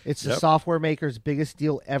 Yep. It's the software maker's biggest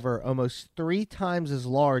deal ever, almost 3 times as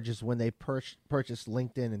large as when they purchased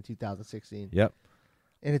LinkedIn in 2016. Yep.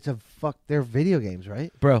 And it's they're video games,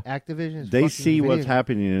 right? Bro. Activision is They fucking see video what's games.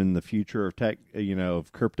 happening in the future of tech,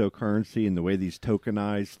 of cryptocurrency and the way these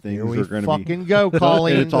tokenized things Here we are going to be. fucking go,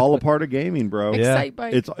 Colleen. And it's all a part of gaming, bro.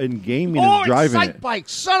 Excitebike. It's in gaming is driving it. Excitebike,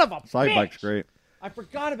 son of a Excitebike's bitch! great. I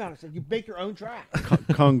forgot about it. So you make your own track.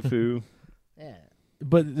 Kung Fu. Yeah.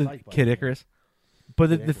 But Kid Icarus.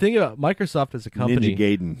 But the thing about Microsoft as a company,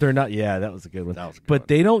 Ninja Gaiden. they're not. Yeah, that was a good one. That was a good but one.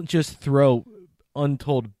 they don't just throw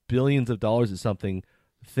untold billions of dollars at something,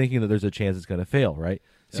 thinking that there's a chance it's going to fail. Right.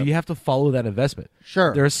 So you have to follow that investment.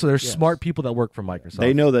 Sure. There's smart people that work for Microsoft.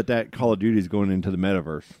 They know that Call of Duty is going into the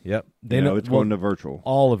metaverse. Yep. They You know it's going to virtual.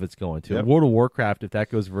 All of it's going to. Yep. World of Warcraft, if that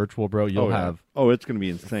goes virtual, bro, you'll have. Oh, it's going to be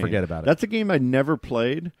insane. Forget about it. That's a game I never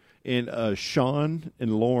played. And Sean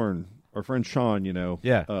and Lauren, our friend Sean,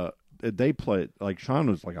 they played. Like Sean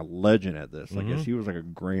was like a legend at this. I guess he was like a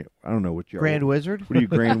grand. I don't know what you are. Grand Wizard? What are you,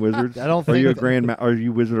 Grand Wizards? I don't Are think you a that- Are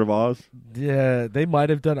you Wizard of Oz? Yeah, they might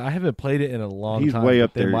have done. I haven't played it in a long He's time. way but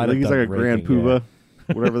up they there. might I think have he's like a done Grand ranking, yeah.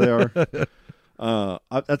 Poobah, whatever they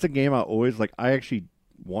are. That's a game I always like. I actually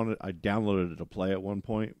I downloaded it to play at one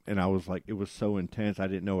point, and I was like, it was so intense. I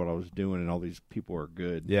didn't know what I was doing, and all these people are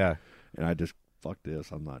good. Yeah. And I just, fuck this.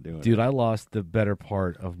 I'm not doing it. Dude, I lost the better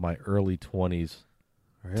part of my early 20s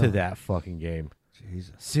to that fucking game.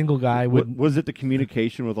 Jesus. Single guy would. Was it the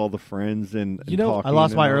communication with all the friends and talking I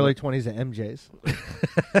lost and my all early that? 20s at MJ's.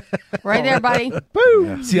 Right there, buddy.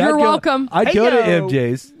 Boom. See, You're welcome. I'd go to Hey-yo.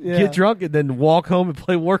 MJ's, Yeah. get drunk, and then walk home and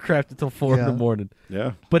play Warcraft until 4 in Yeah. the morning.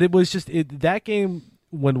 Yeah. But it was just that game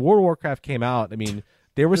when World of Warcraft came out. I mean,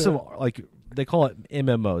 there were some they call it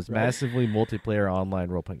MMOs, massively multiplayer online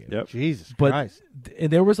role playing games. Yep. Jesus But Christ.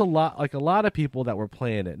 and there was a lot of people that were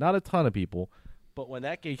playing it. Not a ton of people, but when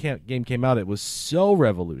that game came out, it was so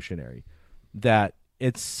revolutionary that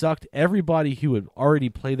it sucked everybody who had already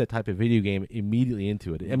played that type of video game immediately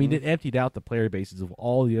into it. I mean, it emptied out the player bases of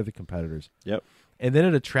all the other competitors. Yep. And then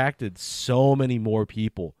it attracted so many more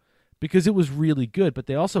people because it was really good, but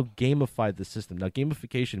they also gamified the system. Now,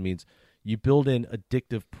 gamification means you build in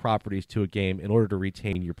addictive properties to a game in order to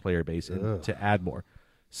retain your player base and to add more.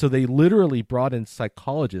 So they literally brought in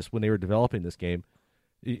psychologists when they were developing this game,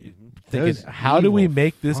 thinking, how do we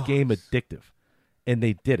make this game addictive? And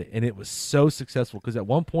they did it. And it was so successful because at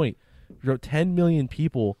one point, 10 million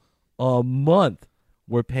people a month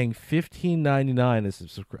were paying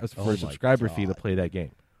 $15.99 for a subscriber fee to play that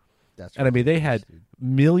game. And I mean, they had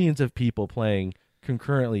millions of people playing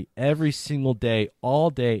concurrently every single day, all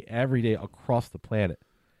day, every day across the planet.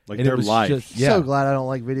 Like their life. So glad I don't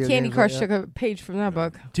like video Candy games. Crush like took a page from that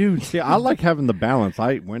book. Dude. See, I like having the balance.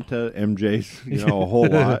 I went to MJ's, a whole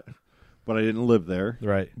lot, but I didn't live there.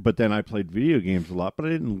 Right. But then I played video games a lot, but I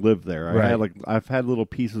didn't live there. I've had little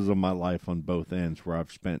pieces of my life on both ends where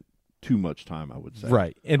I've spent too much time, I would say.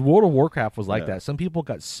 Right. And World of Warcraft was like that. Some people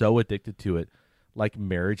got so addicted to it, like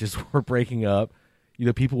marriages were breaking up.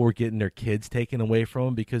 People were getting their kids taken away from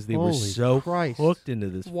them because they were so hooked into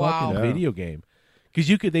this fucking video game.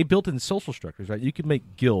 Because they built in social structures, right? You could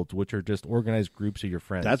make guilds, which are just organized groups of your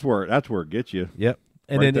friends. That's where it gets you. Yep.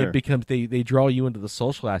 And then it becomes they draw you into the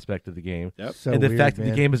social aspect of the game. Yep. So and the weird, fact that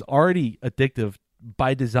man. the game is already addictive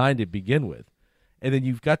by design to begin with. And then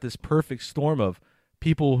you've got this perfect storm of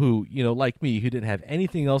people who, like me, who didn't have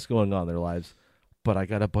anything else going on in their lives, but I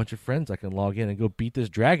got a bunch of friends I can log in and go beat this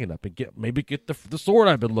dragon up and get the sword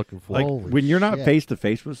I've been looking for. Like when you're not face to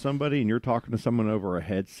face with somebody and you're talking to someone over a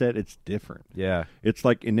headset, it's different. Yeah. It's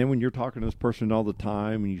like, and then when you're talking to this person all the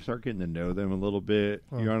time and you start getting to know them a little bit,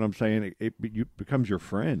 you know what I'm saying? It becomes your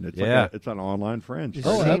friend. It's like it's an online friend.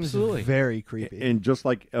 Absolutely. Very creepy. And just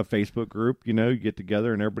like a Facebook group, you get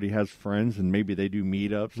together and everybody has friends and maybe they do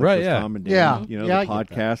meetups, like right? with Yeah. Tom and Dan, the I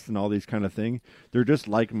podcast and all these kind of things. They're just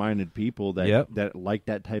like-minded people that like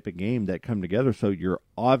that type of game that come together. So you're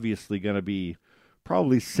obviously going to be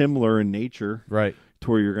probably similar in nature, right?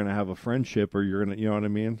 To where you're going to have a friendship, or you're going to, you know what I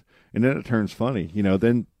mean? And then it turns funny,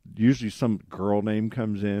 then usually some girl name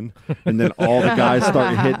comes in, and then all the guys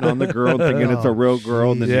start hitting on the girl and thinking it's a real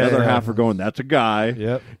girl, and then the other half are going, that's a guy.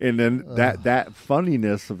 Yep. And then that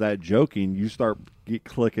funniness of that joking, you start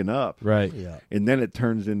clicking up. Right. Yeah. And then it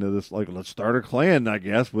turns into this, like, let's start a clan, I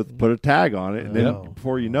guess, put a tag on it. And then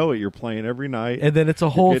before you know it, you're playing every night. And then it's a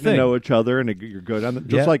whole getting thing. to know each other, and you go down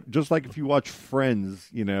just like if you watch Friends,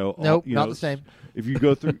 Nope, not the same. If you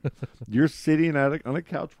go through, you're sitting on a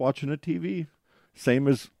couch watching a TV, same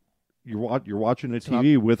as you're watching a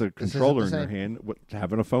TV with a controller in your hand,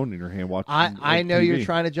 having a phone in your hand watching. I know TV. you're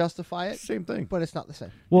trying to justify it. Same thing, but it's not the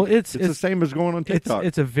same. Well, it's the same as going on TikTok.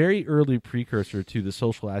 It's a very early precursor to the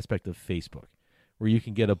social aspect of Facebook, where you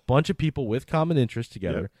can get a bunch of people with common interests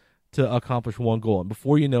together to accomplish one goal. And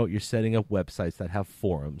before you know it, you're setting up websites that have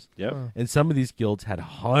forums. Yep. And some of these guilds had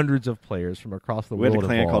hundreds of players from across the world. We had a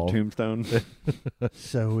clan involved. called Tombstone.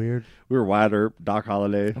 So weird. We were Wyatt Earp, Doc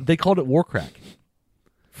Holliday. They called it Warcrack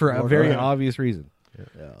for a very obvious reason. Yeah.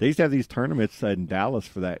 They used to have these tournaments in Dallas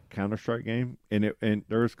for that Counter-Strike game, and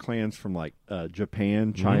there's clans from like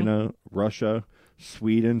Japan, China, Russia,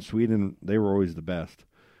 Sweden. They were always the best.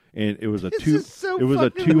 And it was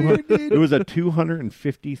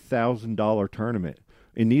 $250,000 tournament.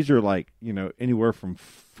 And these are like, anywhere from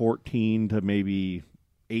 14 to maybe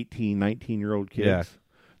 18, 19-year-old kids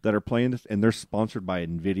that are playing this, and they're sponsored by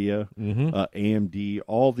NVIDIA, AMD,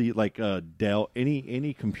 all the Dell,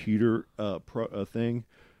 any computer thing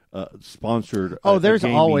sponsored. There's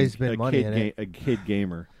always been money in it. A kid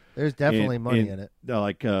gamer. There's definitely money in it.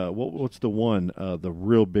 What's the one? The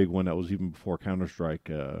real big one that was even before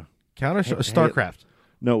Counter-Strike. StarCraft.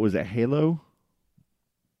 No, was it Halo?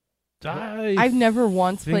 I've never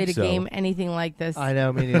once played a game anything like this. I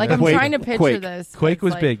know. Like I'm trying to picture this. Quake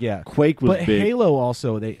was big, yeah. Quake was big. But Halo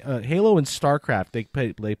also, Halo and StarCraft, they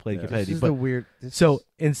played competitive. This is the weird. So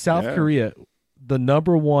in South Korea, the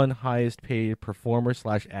number one highest paid performer /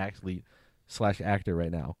 athlete / actor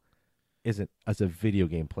right now isn't as a video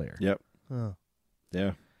game player. Yep. Oh.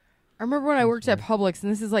 Yeah. I remember when I worked at Publix,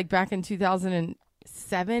 and this is like back in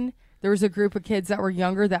 2007. There was a group of kids that were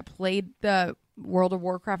younger that played the World of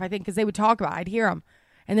Warcraft, I think, because they would talk about it. I'd hear them,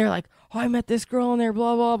 and they're like, oh, I met this girl in there,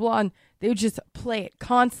 blah, blah, blah. And they would just play it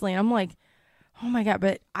constantly. And I'm like, oh, my God.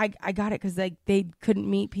 But I got it because they couldn't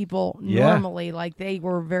meet people normally. Like, they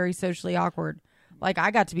were very socially awkward. Like,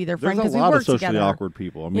 I got to be their friend because we worked together. There's a lot of socially awkward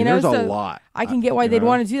people. I mean, there's a lot. I can get why they'd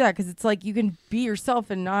want to do that because it's like you can be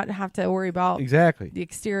yourself and not have to worry about the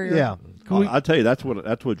exterior. Yeah. I'll tell you, that's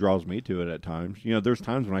what draws me to it at times. There's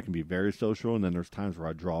times when I can be very social, and then there's times where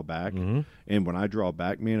I draw back. And when I draw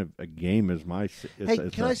back, man, a game is my.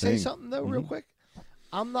 Can I say something though, real quick?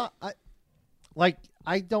 I'm not.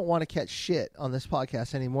 I don't want to catch shit on this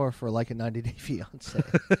podcast anymore for like a 90 Day Fiance.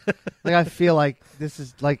 I feel like this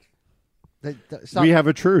is like. We have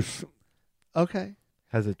a truce. Okay.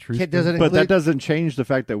 Has a truth. Does it But include, that doesn't change the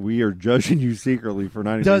fact that we are judging you secretly for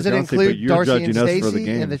 90 does Days it Fiancé, include but you're Darcy judging and us for the Stacey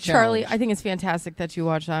game. and the Charlie, challenge? I think it's fantastic that you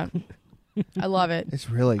watch that. I love it. It's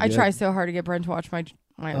really good. I try so hard to get Brent to watch my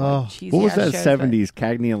Oh. cheesy What was ass that shows, but- 70s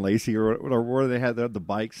Cagney and Lacey or where they had the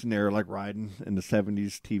bikes and they were like riding in the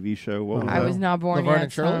 70s TV show? What was I that? was not born Laverne yet.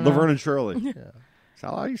 and Shirley? so I don't know. Laverne and Shirley. Yeah. So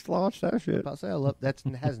I used to watch that shit. I'll say I love that.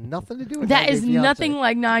 Has nothing to do with That 90 is Day Fiancé. nothing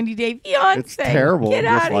like 90 Day Fiancé. It's terrible, Get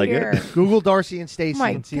just out of like it. here. Google Darcy and Stacey My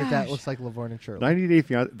and see if that gosh. looks like Laverne and Shirley. 90 Day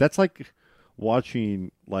Fiancé. That's like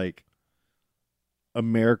watching like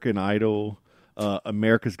American Idol,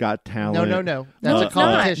 America's Got Talent. No. That's a it's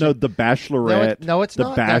not. competition. No, The Bachelorette. No, it's The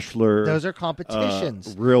not. Bachelor. Those are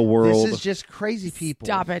competitions. Real World. This is just crazy people.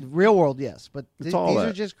 Stop it. Real World, yes, but It's all these are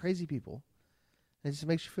that. just crazy people. It just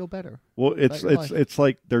makes you feel better. Well, about your life. it's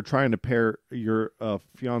like they're trying to pair your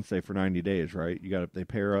fiance for 90 days, right? They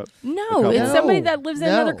pair up. No, it's No. somebody that lives in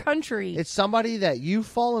No. another country. It's somebody that you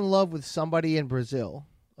fall in love with somebody in Brazil,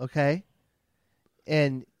 okay?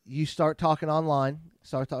 And you start talking online,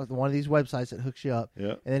 start talking to one of these websites that hooks you up,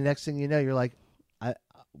 Yeah. and the next thing you know, you're like,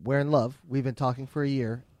 we're in love. We've been talking for a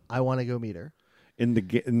year. I want to go meet her. In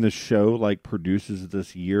the show, like produces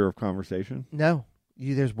this year of conversation. No,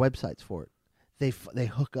 there's websites for it. They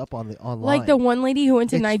hook up on the online. like the one lady who went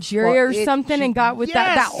to It's Nigeria or fu- it- something she- and got with yes!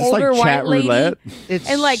 that It's older like white chat lady. roulette. It's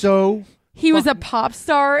and, like, so. He was a pop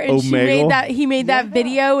star, and she Omegle? made that. He made that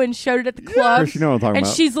video and showed it at the club. Chris, you know what I'm talking and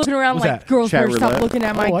about. she's looking around What's like, that? girls Chat better stop roulette? looking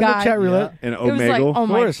at my I know guy. chat roulette. And It was like, Omegle. oh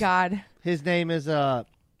my course. god. His name is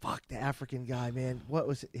fuck the African guy, man. What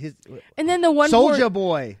was his And then the one Soldier poor-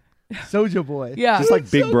 Boy? Soldier Boy. yeah. Just like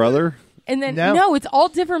Big Brother. And then No. no, it's all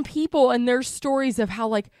different people and their stories of how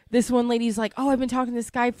like this one lady's like, oh, I've been talking to this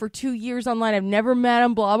guy for 2 years online. I've never met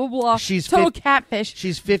him. Blah blah blah. She's total 50 catfish.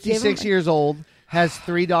 She's Give 56 him- years old, has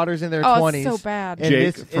 3 daughters in their Oh, 20s. it's so bad. And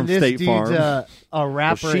Jake this, from and this State dude's Farm. a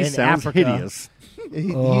rapper Well, she in sounds Africa. hideous.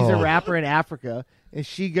 He's Oh. a rapper in Africa, and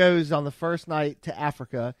she goes on the first night to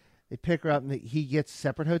Africa. They pick her up, and he gets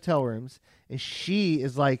separate hotel rooms. And she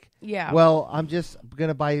is like, Yeah. well, I'm just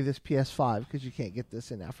gonna buy you this PS5 because you can't get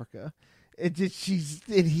this in Africa." It just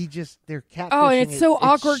they're catfishing. Oh, and it's so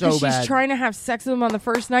awkward so because she's bad. trying to have sex with him on the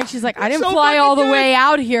first night. She's like, I It's didn't so fly all the fucking way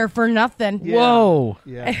out here for nothing. Yeah. Whoa.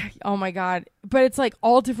 Yeah. Oh my god! But it's like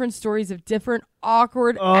all different stories of different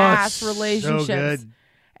awkward Oh, ass it's so relationships, good.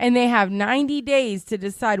 and they have 90 days to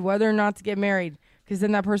decide whether or not to get married. Because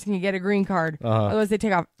then that person can get a green card. Otherwise, they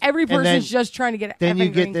take off. Every then- person's just trying to get a Then you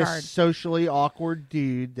effing get green this card. socially awkward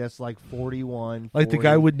dude that's like 41, Like the 40.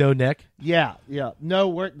 guy with no neck. Yeah. No,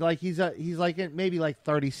 we're like he's like maybe like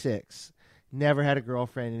 36, never had a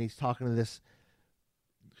girlfriend, and he's talking to this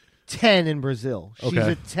 10 in Brazil. She's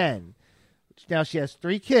Okay. a 10. Now she has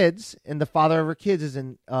 3 kids, and the father of her kids is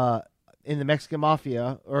in the Mexican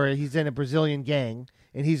mafia, or he's in a Brazilian gang,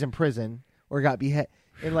 and he's in prison or got beheaded,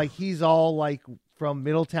 and like he's all like from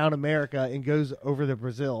Middletown, America, and goes over to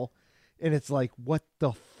Brazil, and it's like, what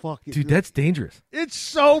the fuck, Dude, that's dangerous. It's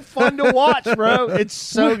so fun to watch, bro. It's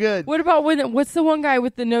so good. What about what's the one guy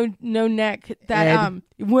with the no neck that Ed.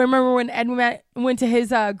 remember when Ed went to his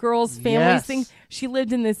girl's family's Yes. thing? She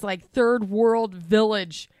lived in this like third world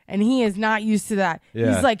village, and he is not used to that.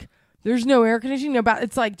 Yeah. He's like, there's no air conditioning about.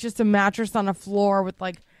 It's like just a mattress on a floor with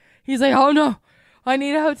like. He's like, oh no, I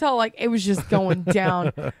need a hotel. Like it was just going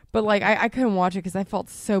down, but like I couldn't watch it because I felt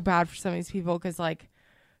so bad for some of these people because like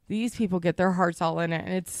these people get their hearts all in it,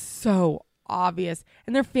 and it's so obvious.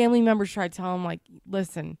 And their family members try to tell them like,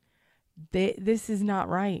 listen. This is not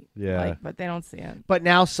right. Yeah. Like, but they don't see it. But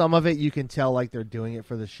now some of it you can tell like they're doing it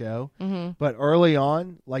for the show. Mm-hmm. But early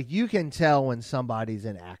on, like you can tell when somebody's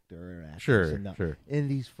an actor or an actress. Sure, and not. sure. And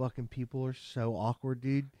these fucking people are so awkward,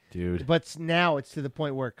 dude. Dude. But now it's to the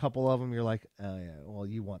point where a couple of them you're like, oh yeah, well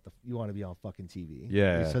you want to be on fucking TV.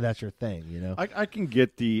 Yeah. So that's your thing, you know. I can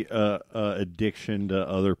get the addiction to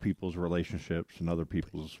other people's relationships and other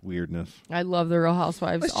people's weirdness. I love the Real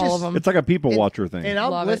Housewives, It's all just- of them. It's like a people And- watcher thing. And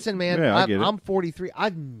I'm Love it. listen, man. Yeah, I get it. I'm 43.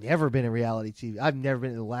 I've never been in reality TV. I've never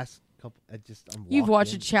been in the last couple. I'm You've locked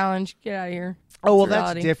watched in. a challenge. Get out of here. Oh well, It's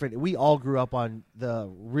reality. that's different. We all grew up on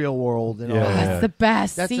the Real World and Yeah. all that. That's the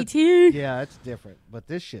best. That's a- CT. Yeah, it's different. But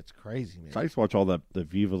this shit's crazy, man. So I used to watch all the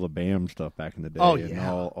Viva La Bam stuff back in the day. Oh, and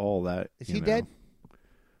yeah. all that. Is you he know. dead?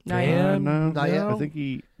 Man, No, Not yet? I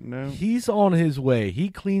think no. He's on his way. He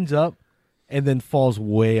cleans up and then falls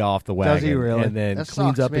way off the wagon. Does he really? And then That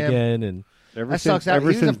cleans sucks, up man. again. And Ever That since, sucks out.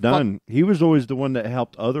 ever He was a since done, he was always the one that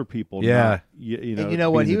helped other people. Yeah. not, you know. And you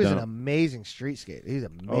know what? being He the was an dump. amazing street skater. He's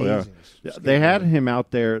amazing. Oh, yeah. Yeah, skater. they had him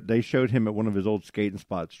out there. They showed him at one of his old skating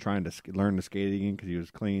spots trying to learn to skate again because he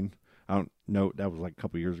was clean. I don't know. That was like a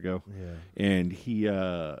couple years ago. Yeah. And he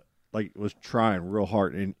was trying real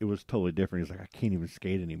hard, and it was totally different. He's like, I can't even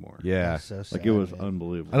skate anymore. Yeah, That's so sad, like it was man.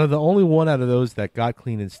 unbelievable. I know the only one out of those that got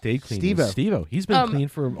clean and stayed clean was Steve-O. He's been clean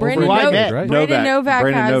for Brandon over a Novak, decade, right? Brandon Novak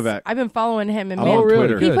Brandon has. Novak. I've been following him, and I'm man, on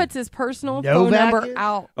Twitter. he Good. puts his personal Novak phone number is?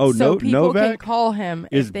 out Oh, so people can Novak call him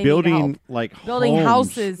is if they building need help. like Building homes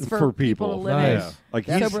houses for people to live Nice. in. Like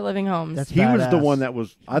Sober living homes. That's he was the badass. one that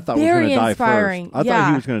was I thought was Very going to die inspiring. first. I thought Yeah.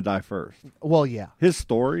 he was going to die first. Well, yeah. His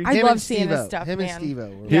story, I Him love and seeing his Steve-O. stuff, Him man. and Steve-O.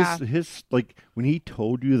 were- Yeah. his like when he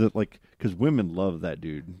told you that like because women love that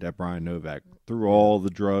dude, that Brian Novak, through all the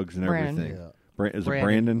drugs and Brandon. everything. Yeah. Is it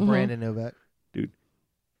Brandon? Mhm. Brandon Novak. Dude,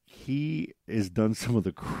 he has done some of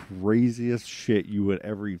the craziest shit you would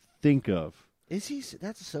ever think of Is he?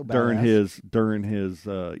 That's so bad. during his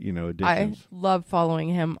I addictions. love following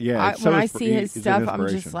him. Yeah, it's so when I insp- see his he's an stuff, I'm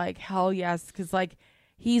inspiration. just like, hell yes, because like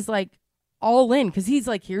he's like all in. Because he's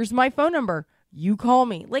like, here's my phone number. You call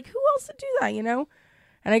me. Like, who else would do that? You know?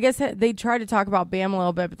 And I guess they tried to talk about Bam a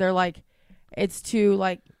little bit, but they're like, it's too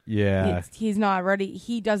like, Yeah. he's not ready.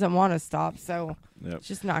 He doesn't want to stop, so Yep. it's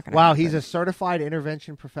just not gonna. Wow, happen. he's a certified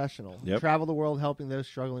intervention professional. Yep. Travel the world helping those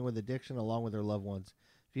struggling with addiction along with their loved ones.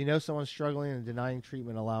 If you know someone struggling and denying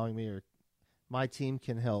treatment, allowing me or my team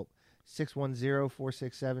can help.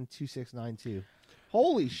 610-467-2692.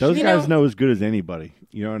 Holy shit. Those You guys know- know as good as anybody.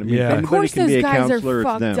 You know what I mean? Yeah. If Of Of anybody course, can those be a guys counselor, are it's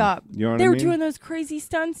fucked them. up. You know what they I were mean? doing those crazy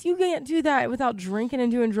stunts. You can't do that without drinking and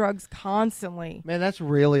doing drugs constantly. Man, that's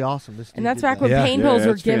really awesome. This And dude that's did back that. when Yeah. pain Yeah, pills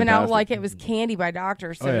were it's given out fantastic. like it was candy by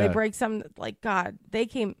doctors. So Oh, yeah. they break some like God. They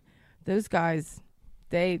came. Those guys.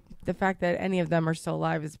 The fact that any of them are still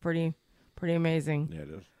alive is pretty amazing. Yeah, it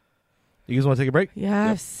is. You guys want to take a break?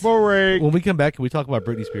 Yes. When we come back, can we talk about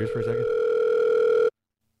Britney Spears for a second?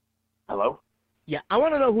 Hello? Yeah, I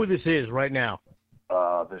want to know who this is right now.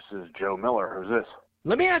 This is Joe Miller. Who's this?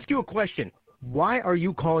 Let me ask you a question. Why are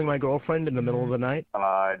you calling my girlfriend in the middle of the night?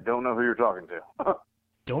 I don't know who you're talking to.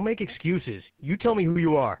 Don't make excuses. You tell me who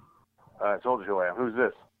you are. I told you who I am. Who's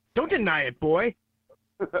this? Don't deny it, boy.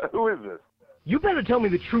 Who is this? You better tell me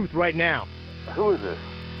the truth right now. Who is this?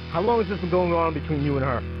 How long has this been going on between you and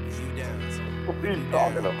her? What are you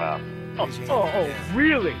talking about? Oh,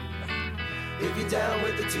 really? If you're down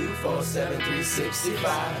with the 247-365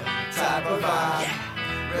 type of vibe,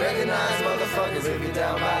 recognize motherfuckers if you're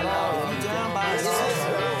down by law.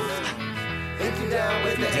 If you're down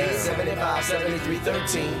with the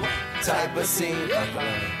 875-7313 type of scene,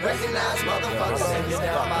 recognize motherfuckers if you're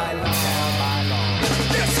down by law.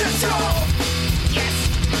 This is your yes,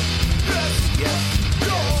 yes, yes,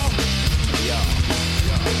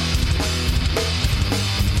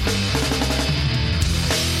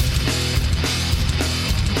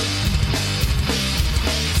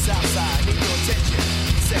 Southside, need your attention.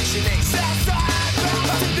 Section 8.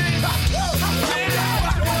 Southside,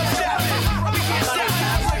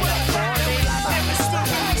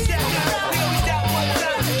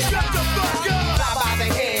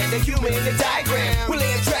 the human in the diagram. We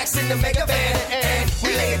laying tracks in the mega van, and we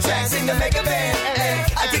laying tracks in the mega van,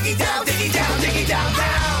 and I dig it down, dig it down, dig it down,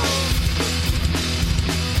 down.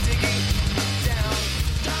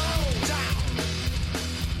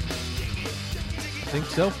 Think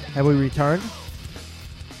so? Have we returned?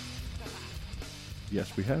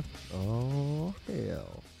 Yes, we have. Oh,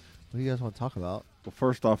 hell. What do you guys want to talk about? Well,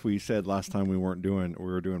 first off, we said last time we were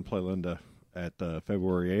doing Play Linda at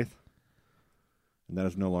February 8th, and that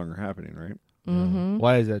is no longer happening, right? Mm-hmm.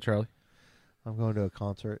 Why is that, Charlie? I'm going to a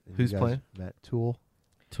concert. and Who's you guys playing? met Tool.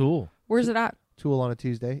 Tool. Where's it at? Tool on a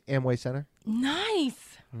Tuesday. Amway Center. Nice.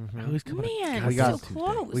 I always come Man, We got so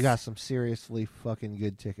close. We got some seriously fucking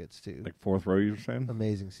good tickets too. Like fourth row, you were saying?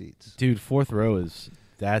 Amazing seats. Dude, fourth row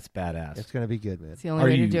that's badass. It's gonna be good, man. It's the only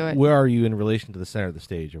way to do it. Where are you in relation to the center of the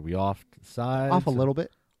stage? Are we off to the side? Off a little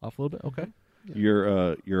bit. Off a little bit? Okay.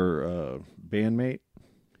 Your bandmate,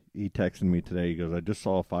 he texted me today. He goes, I just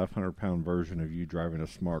saw a 500-pound version of you driving a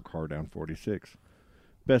smart car down 46.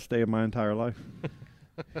 Best day of my entire life.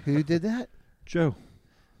 Who did that? Joe.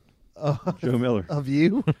 Joe Miller. Of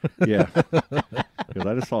you? Yeah. Because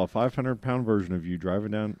I just saw a 500-pound version of you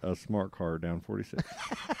driving down a smart car down 46.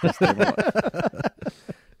 Best day of my life.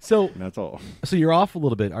 So And that's all. So you're off a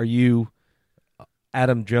little bit. Are you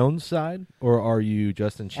Adam Jones' side or are you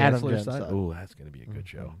Justin Chancellor's Jones' side? side. Oh, that's going to be a good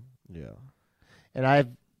show. Yeah. And I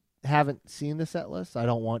haven't seen the set list. I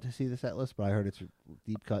don't want to see the set list, but I heard it's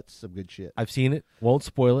deep cuts, some good shit. I've seen it. Won't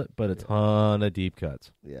spoil it, but a ton of deep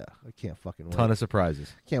cuts. Yeah, I can't fucking wait. Ton of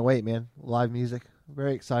surprises. Can't wait, man. Live music.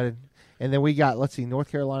 Very excited. And then we got, let's see,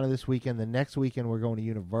 North Carolina this weekend. The next weekend we're going to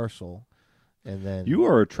Universal. And then You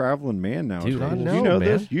are a traveling man now. Dude, I Did know, you know man.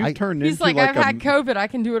 this? You've turned He's into like, I've a, had COVID. I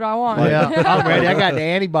can do what I want. yeah, I'm ready. I got the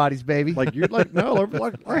antibodies, baby. Like you're like no, like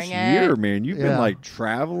last Bring it. year, man. You've been Yeah. like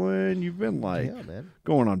traveling. You've been like Yeah, man.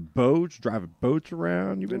 going on boats, driving boats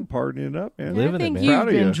around. You've been partying it up, man. Living I it, think man. you've Proud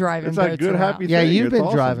of been you. driving It's boats a good, around. happy Yeah, thing. you've It's been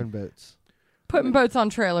awesome. driving boats. Putting boats on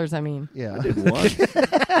trailers, I mean. Yeah. I did once.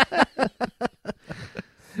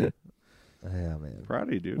 Yeah, man. Proud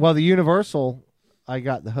of you, dude. Well, the Universal, I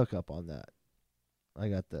got the hookup on that. I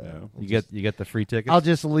got the. You get the free tickets. I'll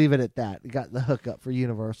just leave it at that. Got the hookup for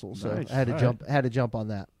Universal, so Nice. I had to All jump. Had to jump on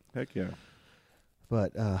that. Heck yeah.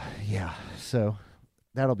 But yeah, so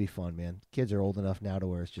that'll be fun, man. Kids are old enough now to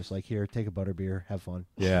where it's just like, here, take a butterbeer, have fun.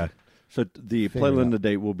 Yeah. So the Figure it Playland out.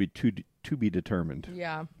 date will be to be determined.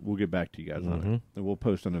 Yeah. We'll get back to you guys on Mhm. it, and we'll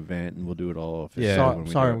post an event, and we'll do it all. Yeah. officially when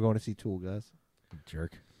we Sorry, do I'm it. going to see Tool, guys.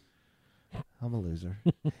 Jerk. I'm a loser.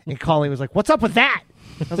 And Colleen was like, "What's up with that?"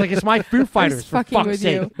 I was like, "It's my Foo Fighters, Just for fucking fuck's with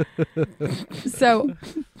sake." you. So,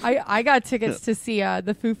 I got tickets to see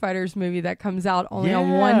the Foo Fighters movie that comes out only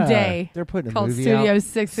on one Yeah. day. They're putting a called movie Studio out.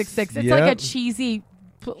 666. It's Yep. like a cheesy,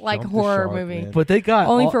 like Jump the horror shark, movie. man. But they got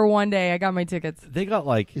Only all- for one day. I got my tickets. They got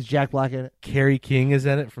like Is Jack Black in it? Carrie King is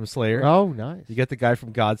in it from Slayer. Oh, nice. You got the guy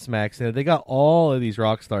from Godsmack's in it. They got all of these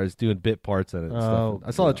rock stars doing bit parts in it. And Oh, stuff.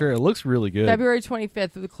 I saw the trailer. It looks really good. February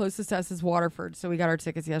 25th. The closest to us is Waterford, so we got our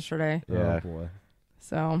tickets yesterday. Yeah. Oh boy,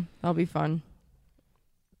 So that'll be fun.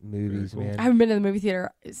 movies, cool. man. I haven't been to the movie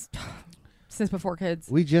theater since before kids.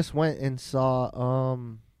 We just went and saw.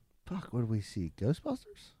 Fuck, what did we see?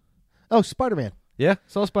 Ghostbusters. Oh, Spider-Man. Yeah,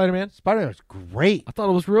 saw Spider-Man. Spider-Man was great. I thought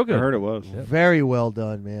it was real good. I heard it was. Very well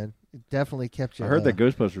done, man. It definitely kept you. I heard that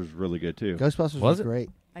Ghostbusters was really good too. Ghostbusters Was was it? great.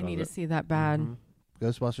 I need to it. see that bad. Mhm.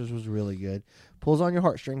 Ghostbusters was really good. Pulls on your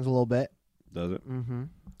heartstrings a little bit. Does it? Mm-hmm.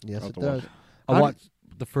 Yes, I'll have it to watch does. it. I How did- watched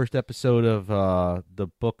the first episode of the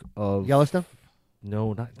book of Yellowstone.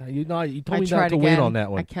 No, not you. No, you told I me not tried to again. wait on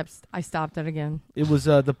that one. I stopped it again. It was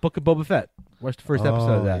the book of Boba Fett. Watched the first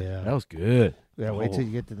episode of Oh, that. yeah. That was good. Yeah, wait Oh. till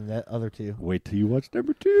you get to the other two. Wait till you watch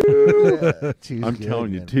number 2. Two's I'm good,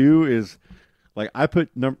 telling you, man. 2 is like I put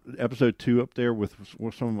episode 2 up there with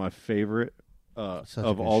some of my favorite Such a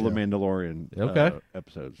of good all the show. Mandalorian Okay.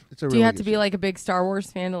 episodes. It's a Do really you have good to be show. like a big Star Wars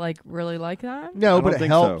fan to like really like that? No, I but don't it think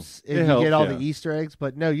helps so. if It you helps, get all yeah. the Easter eggs.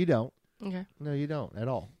 But no, you don't. Okay. No, you don't at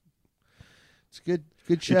all. It's good.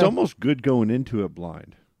 Good show. It's almost good going into it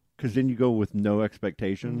blind because then you go with no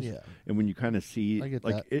expectations. Yeah. And when you kind of see, I get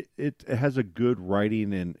like it has a good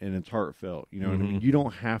writing and it's heartfelt. You know what I mean? You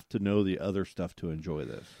don't have to know the other stuff to enjoy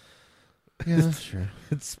this. Yeah, that's true.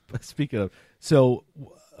 Speaking of, so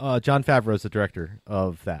Jon Favreau is the director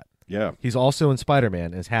of that. Yeah. He's also in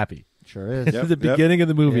Spider-Man as Happy. Sure is. Yep, the beginning of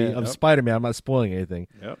the movie Yeah. of Yep. Spider-Man. I'm not spoiling anything.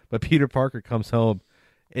 Yep. But Peter Parker comes home,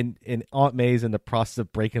 and Aunt May's in the process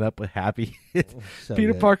of breaking up with Happy. So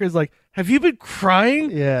Peter good. Parker's like, "Have you been crying?"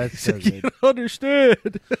 Yeah, it's He's so like, "You good. don't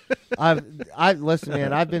understand." I listen,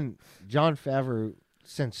 man. I've been John Favreau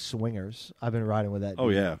since Swingers. I've been riding with that. Oh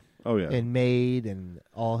dude. yeah. Oh yeah. And Maid and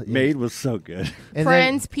all. Maid was so good. And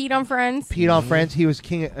Friends, Pete on Friends. Then Pete on Friends. He was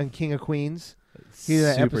King of Queens. He did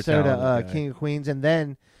an Super episode of talented guy. King of Queens, and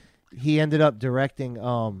then he ended up directing.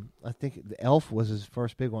 I think the Elf was his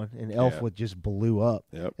first big one, and Elf Yeah. would just blew up.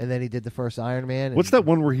 Yep. And then he did the first Iron Man. What's and- that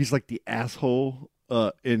one where he's like the asshole?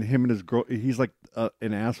 In him and his girl, he's like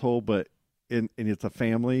an asshole, but and it's a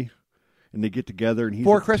family, and they get together and he's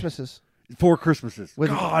Four Christmases. 4 Christmases. With,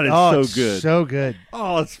 God, it's oh, so it's good. So good.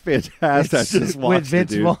 Oh, it's fantastic. It's I just watched with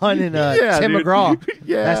Vince it, dude. Vaughn and Yeah, Tim dude. McGraw.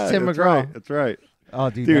 Yeah, That's Tim that's McGraw. Right. That's right. Oh,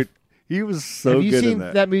 dude, Dude, he was so have you good seen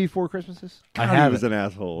in that. movie Four Christmases? God, I he haven't. was an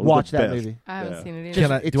asshole. It was Watch the that best. movie. I haven't Yeah. seen it Can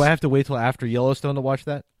either. I, do I have to wait till after Yellowstone to watch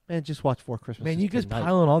that? Man, just watch Four Christmases. Man, you guys tonight.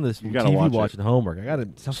 piling on this You gotta TV watch it. watching homework. I got to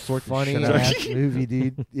It's a sort this funny shit out. ass movie,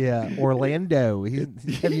 dude. Yeah, Orlando.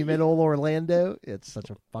 Have you met old Orlando? It's such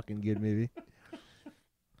a fucking good movie.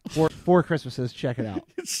 Four Christmases. Check it out.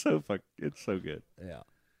 It's so good. Yeah.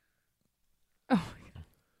 Oh.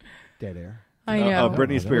 Dead air. I know.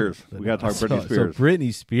 Britney Spears. We got to talk Britney Spears. So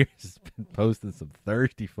Britney Spears has been posting some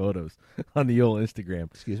thirsty photos on the old Instagram.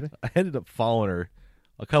 Excuse me? I ended up following her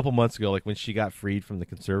a couple months ago, like when she got freed from the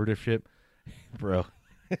conservatorship. Bro.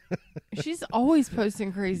 She's always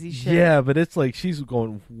posting crazy shit. Yeah, but it's like she's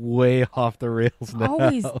going way off the rails now.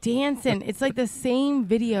 Always dancing. It's like the same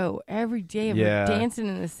video every day of Yeah. her dancing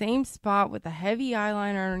in the same spot with the heavy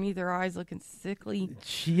eyeliner underneath her eyes, looking sickly.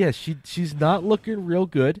 She's not looking real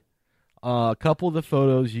good. A couple of the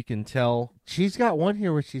photos you can tell. She's got one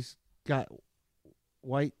here where she's got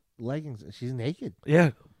white leggings. She's naked.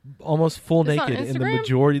 Yeah, almost full It's on naked in the Instagram?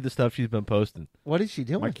 majority of the stuff she's been posting. What is she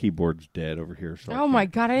doing? My keyboard's dead over here. So Oh my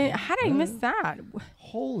God! How did I miss that?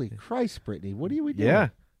 Holy Christ, Brittany! What are we doing? Yeah,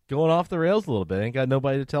 going off the rails a little bit. Ain't got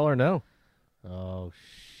nobody to tell her no. Oh,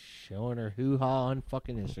 showing her hoo-ha on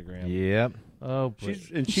fucking Instagram. Yep. Oh,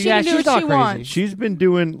 she's She can do what not she crazy. wants. She's been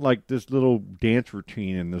doing like this little dance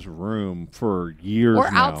routine in this room for years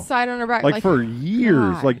Or now. outside on her back, like for years.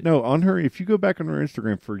 God. Like no, on her. If you go back on her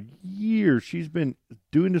Instagram for years, she's been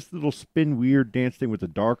doing this little spin weird dance thing with the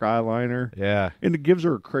dark eyeliner. Yeah, and it gives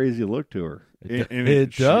her a crazy look to her. And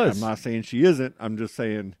it does. I'm not saying she isn't. I'm just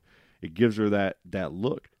saying it gives her that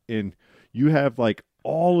look. And you have like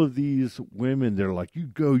all of these women that are like, you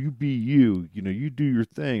go, you be you, you do your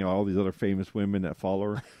thing. All these other famous women that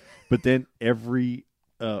follow her. But then every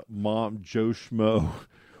mom, Joe Schmo,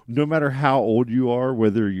 no matter how old you are,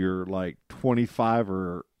 whether you're like 25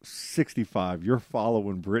 or 65, you're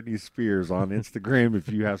following Britney Spears on Instagram if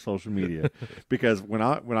you have social media. Because when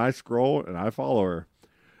I scroll and I follow her,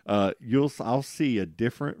 I'll see a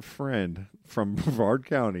different friend from Brevard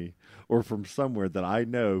County or from somewhere that I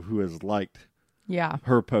know who has liked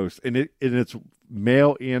her post, and it's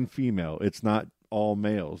male and female. It's not all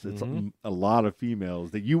males. It's a lot of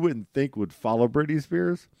females that you wouldn't think would follow Britney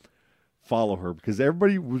Spears follow her because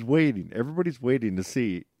everybody was waiting. Everybody's waiting to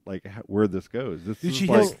see like where this goes. She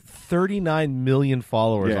has 39 million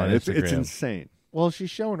followers on Instagram. It's insane. Well, she's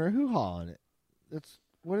showing her hoo-ha on it. That's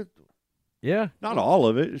what it... Yeah. Not all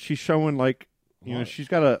of it. She's showing like, she's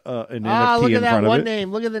got an NFT in front of it. Look at that one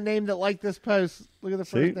name. Look at the name that liked this post. Look at the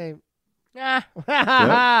first name.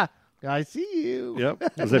 Ah. I see you.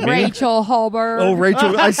 Yep. Is it me? Rachel Holberg. Oh,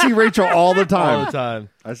 Rachel. I see Rachel all the time. All the time.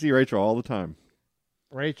 I see Rachel all the time.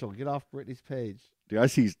 Rachel, get off Brittany's page. Dude, I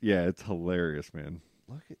see. Yeah, it's hilarious, man.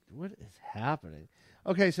 Look at what is happening.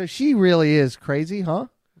 Okay, so she really is crazy, huh?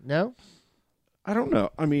 No? I don't know.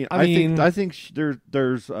 I mean, I think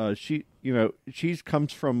there's she's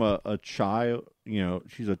comes from a child.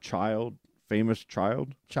 She's a child, famous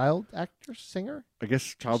child actress, singer. I guess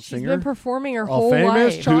child She's singer. been performing her A whole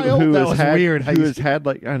famous life. child. Who That has was had, weird. Who has had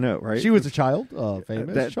like I know, right? She was a child,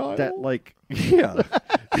 famous child. That like yeah.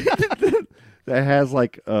 That has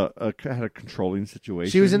like had a controlling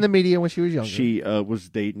situation. She was in the media when she was younger. She was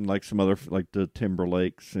dating like some other like the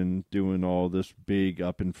Timberlakes and doing all this big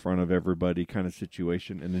up in front of everybody kind of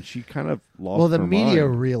situation, and then she kind of lost. Well, the her media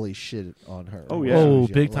mind. really shit on her. Oh yeah, Oh,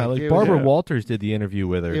 big time. Like Barbara was, Walters did the interview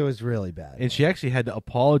with her. It was really bad, and she actually had to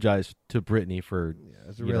apologize to Britney for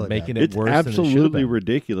really making it's it worse. Than it should have absolutely been.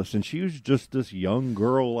 ridiculous, and she was just this young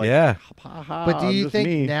girl. Like, Yeah. ha, ha, But do I'm you just think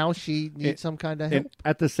me. now she needs some kind of help? And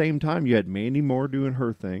at the same time, you had Mandy Moore doing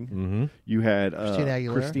her thing. Mm-hmm. You had Christina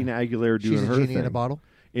Aguilera doing She's a her genie thing. in a bottle.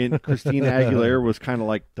 And Christina Aguilera was kind of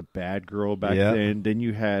like the bad girl back Yeah. then. Then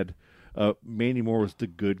you had Mandy Moore was the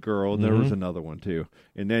good girl, and there was another one too.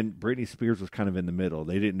 And then Britney Spears was kind of in the middle.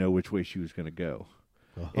 They didn't know which way she was going to go.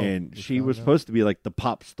 And she was supposed to be like the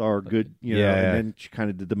pop star, good, know. Yeah. And then she kind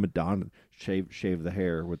of did the Madonna shave the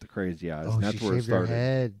hair with the crazy eyes. Oh, and that's she where it shaved her started.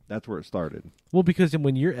 head. That's where it started. Well, because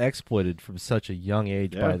when you're exploited from such a young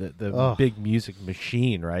age Yeah. by the Ugh. big music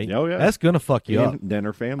machine, right? Oh, yeah. That's gonna fuck you up. And then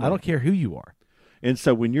her family. I don't care who you are. And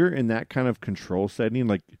so when you're in that kind of control setting,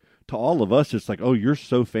 like to all of us, it's like, oh, you're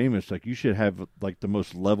so famous, like you should have like the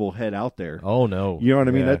most level head out there. Oh no, You know what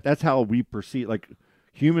I mean? Yeah. That's how we perceive. Like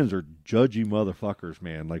humans are judgy motherfuckers,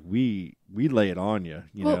 man. Like we lay it on you,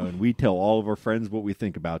 Well- know, and we tell all of our friends what we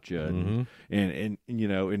think about you, Mhm.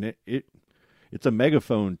 and it's a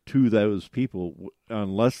megaphone to those people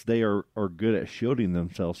unless they are good at shielding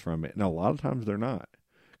themselves from it. And a lot of times they're not,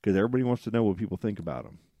 because everybody wants to know what people think about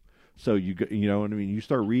them. So you know what I mean? You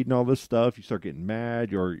start reading all this stuff, you start getting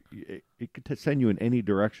mad, or it could send you in any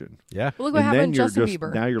direction. Yeah. Well, look what And happened then to you're Justin just,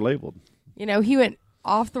 Bieber. now you're labeled. He went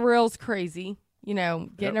off the rails crazy,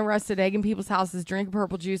 getting arrested, egging people's houses, drinking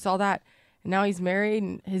purple juice, all that. And now he's married,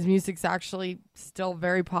 and his music's actually still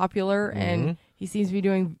very popular, and he seems to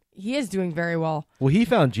be he is doing very well. Well, he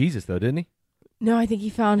found Jesus though, didn't he? No, I think he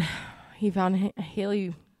found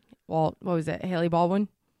Haley, well, what was it, Haley Baldwin?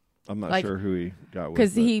 I'm not sure who he got with.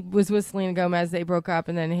 Because but he was with Selena Gomez, they broke up,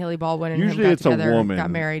 and then Haley Baldwin and usually him got it's together a and woman.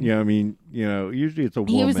 got married. Yeah, I mean, usually it's a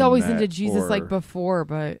woman. He was always that- into Jesus like or- before,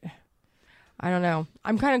 but I don't know.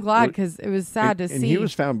 I'm kind of glad because it was sad to and see. he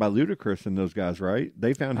was found by Ludacris and those guys, right?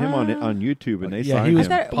 They found him on YouTube and they Yeah, signed he was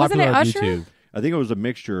him. popular wasn't it on Usher? YouTube. I think it was a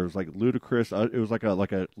mixture. It was like Ludacris. It was like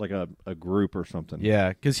a group or something. Yeah,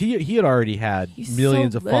 because he had already had He's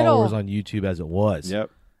millions so of followers little. on YouTube as it was.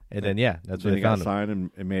 Yep. And then that's Then when they they got found him.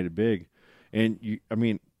 signed and made it big. And I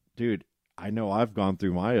mean, dude, I know I've gone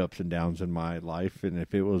through my ups and downs in my life, and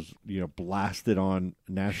if it was blasted on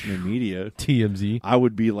national media, TMZ, I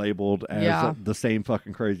would be labeled as Yeah. the same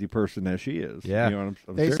fucking crazy person as she is. Yeah. I'm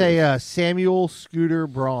They serious. say Samuel Scooter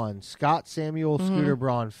Braun, Scott Samuel Scooter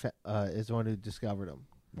Braun is the one who discovered him.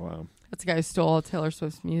 Wow. That's the guy who stole all Taylor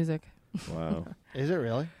Swift's music. Wow. Is it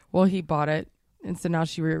really? Well, he bought it, and so now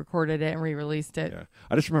she re-recorded it and re-released it. Yeah,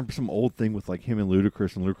 I just remember some old thing with like him and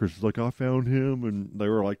Ludacris was like, I found him, and they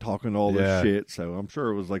were like talking all this Yeah. shit. So I'm sure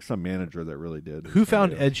it was like some manager that really did. Who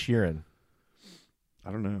found Ed Sheeran?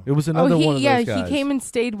 I don't know. It was another one of those guys. he came and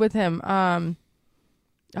stayed with him.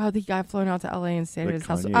 The guy flown out to LA and stayed Like at his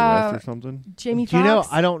house. Kanye West or something? Jamie Do you know?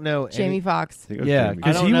 Foxx. I don't know. Jamie Foxx. I think it was Yeah, Jamie. I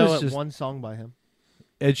 'cause don't he know was just one song by him.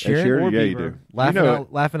 Ed Sheeran, Sheeran? or Yeah, you Bieber? do.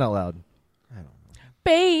 Laughing out loud.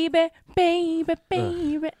 Baby, baby,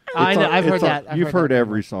 baby. I know. I've heard It's all- that. I've You've heard that.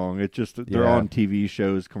 every song. It's just they're Yeah. on TV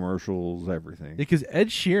shows, commercials, everything. Because Ed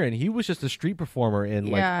Sheeran, he was just a street performer in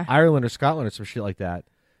Yeah. like Ireland or Scotland or some shit like that.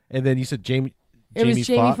 And then you said Jamie. It was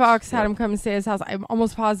Jamie Foxx had Yeah. him come and stay at his house. I'm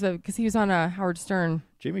almost positive because he was on Howard Stern.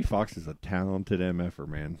 Jamie Foxx is a talented MFer,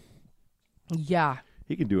 man. Yeah,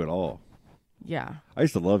 He can do it all. yeah. I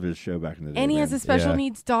used to love his show back in the day. And he man. has a special Yeah.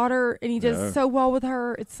 needs daughter, and he does Yeah. so well with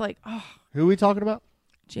her. It's like, oh, Who are we talking about?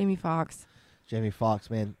 Jamie Foxx. Jamie Foxx,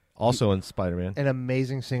 man, Also in Spider-Man. an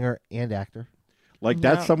amazing singer and actor. Like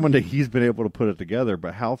that's Yeah. someone that he's been able to put it together,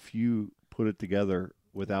 but how few put it together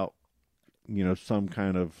without, some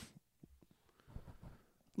kind of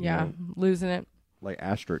Yeah, losing it. like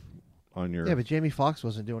asterisk on your. Yeah, but Jamie Foxx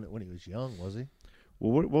wasn't doing it when he was young, was he?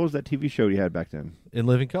 Well, what was that TV show he had back then? In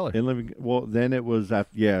Living Color. In Living. Well, then it was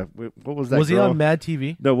after. Yeah. What was that? Was he girl? on Mad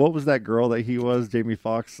TV? No. What was that girl that he was? Jamie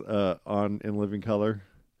Foxx on In Living Color.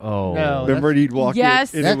 Oh. No. Remember he'd walk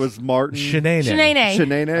Yes. in and it was Martin Shanae.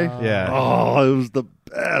 Shanae. Yeah. Oh, it was the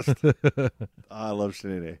best. I love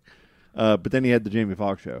Shanae. But then he had the Jamie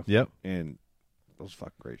Foxx show. Yep. And it was a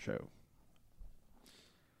fucking great show.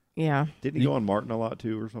 Yeah. Didn't he go on Martin a lot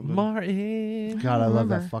too, or something? Martin. God, I love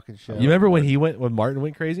remember. that fucking show. You remember when Martin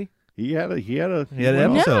went crazy? He had an an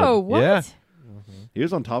episode. No, what? Yeah. He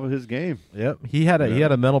was on top of his game. Yep. He had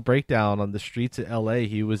a mental breakdown on the streets of LA.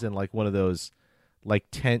 He was in like one of those like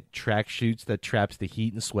tent track shoots that traps the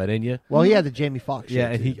heat and sweat in you. Well, he had the Jamie Foxx show. Yeah,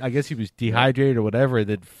 and too. I guess he was dehydrated or whatever, and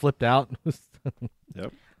then flipped out.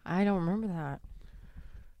 Yep. I don't remember that.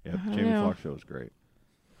 Yeah, the I Jamie know. Foxx show was great.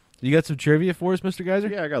 You got some trivia for us, Mr. Geyser?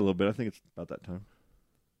 Yeah, I got a little bit. I think it's about that time.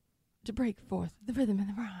 To break forth the rhythm and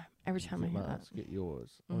the rhyme. Every time I hear that. Let's get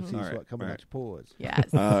yours. Let's see All what right, coming all out your pores.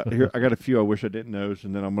 Yes. Here, I got a few I wish I didn't know,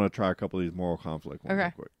 and then I'm going to try a couple of these moral conflict ones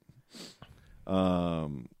Okay. real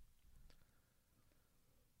quick.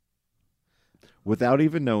 Without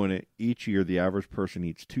even knowing it, each year the average person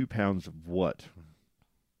eats 2 pounds of what?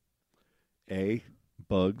 A,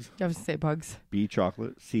 bugs. You have to say bugs. B,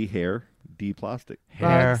 chocolate. C, hair. D, plastic.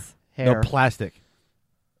 Hair. Bugs. No, Hair. plastic.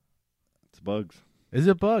 It's bugs. Is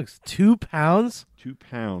it bugs? 2 pounds? 2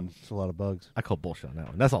 pounds. It's a lot of bugs. I call bullshit on that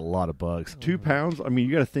one. That's a lot of bugs. 2 pounds? I mean,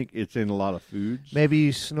 you got to think it's in a lot of foods. Maybe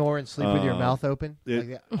you snore and sleep with your mouth open. It-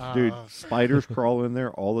 Like that. Dude, spiders crawl in there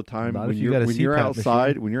all the time. Not When if you got a when you're CPAP outside,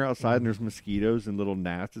 machine. when you're outside and there's mosquitoes and little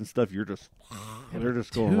gnats and stuff, they're just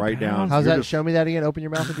going 2 right down. pounds? How's You're that? just- Show me that again. Open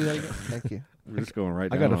your mouth and do that again. Thank you. We're just going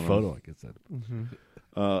right I down. got a on photo. them. I can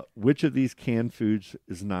send. Which of these canned foods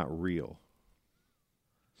is not real?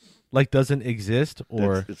 Like doesn't exist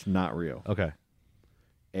or It's not real. okay.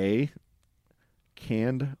 A,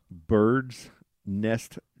 canned bird's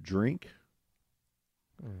nest drink.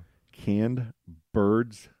 Canned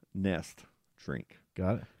bird's nest drink.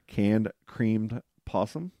 Got it. Canned creamed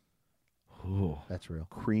possum. Ooh. That's real.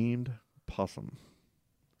 Creamed possum.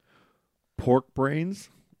 Pork brains.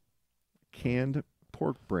 Canned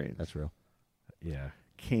pork brains. That's real. Yeah.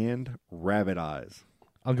 Canned rabbit eyes.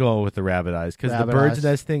 I'm going with the rabbit eyes because the Rabbit bird's eyes.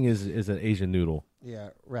 nest thing is an Asian noodle. Yeah,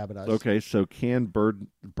 rabbit eyes. Okay, so canned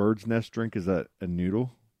bird's nest drink is a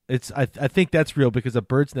noodle. It's I think that's real because a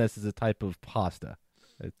bird's nest is a type of pasta.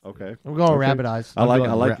 Okay, I'm going okay. rabbit eyes. I like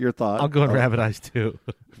going your thought. I'm going Oh, rabbit eyes too.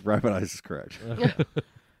 Rabbit eyes is correct.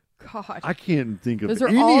 God. I can't think of Those are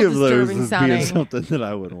any all of those disturbing as sounding. being something that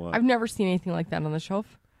I would want. I've never seen anything like that on the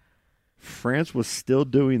shelf. France was still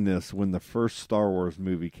doing this when the first Star Wars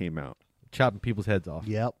movie came out. Chopping people's heads off.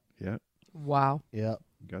 Yep. Yeah, Wow. Yep.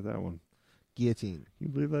 got that one. Guillotine. Can you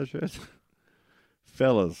believe that shit?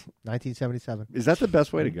 Fellas, 1977. is that the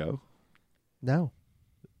best way to go? No.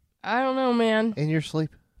 I don't know, man. In your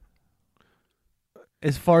sleep.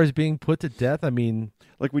 As far as being put to death, I mean,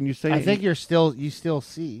 Like when you say I think you still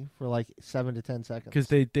see for like 7 to 10 seconds. because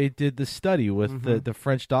they did the study with the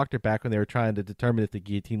French doctor back when they were trying to determine if the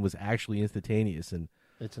guillotine was actually instantaneous, and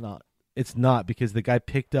It's not. It's not, because the guy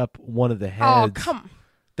picked up one of the heads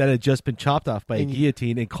that had just been chopped off by a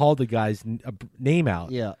guillotine and called the guy's name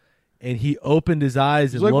out. Yeah. And he opened his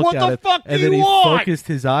eyes and like, looked "What at the it, fuck and do then you he want?" focused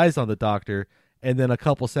his eyes on the doctor. And then a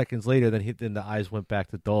couple seconds later, then the eyes went back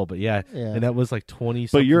to dull. But yeah, and that was like 20.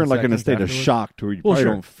 But you're in like a state of shock to where you probably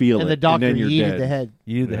don't feel it. And the doctor and then you're yeeted dead. the head.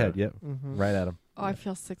 Yeeted the head, yep. Mhm. Right at him. Oh, I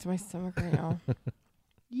feel sick to my stomach right now.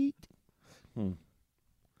 Yeet.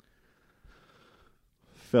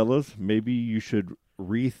 Fellas, maybe you should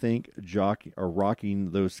rethink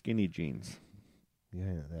rocking those skinny jeans.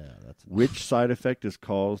 Yeah, that's Which side effect is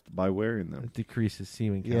caused by wearing them? It decreases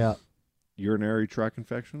semen count. Yeah. Urinary tract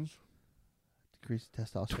infections? Decreased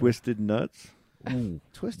testosterone. Twisted nuts? Ooh.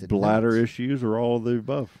 Twisted bladder nuts. issues, or all of the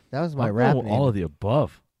above? That was my I'll rap go name. all of the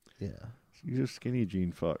above. Yeah. You just skinny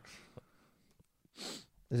jean fucks.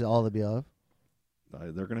 Is it all of the above?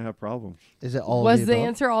 They're going to have problems. Is it all Was of the above?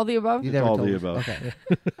 answer all the above? You never all told the me. above. Okay.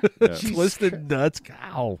 Yeah. Twisted nuts,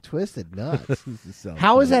 cow. Twisted nuts. So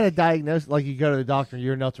How is that a diagnosis? Like you go to the doctor,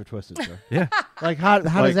 your nuts are twisted, sir. Yeah. Like how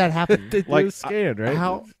does that happen? They do a scan, right?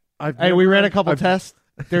 How? Hey, we ran a couple tests.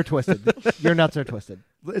 They're twisted. Your nuts are twisted.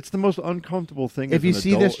 It's the most uncomfortable thing. If as you an see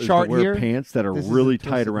adult this is chart to wear here, pants that are this is really the tight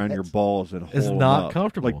twisted around your nuts. balls and hold It's them not up.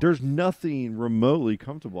 comfortable. Like there's nothing remotely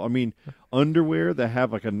comfortable. I mean, underwear that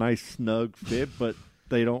have like a nice snug fit, but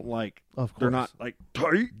they don't like. Of They're course. not like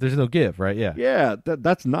tight. There's no give, right? Yeah. Yeah,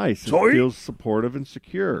 that's nice. It Tight. feels supportive and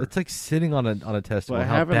secure. It's like sitting on a testicle. But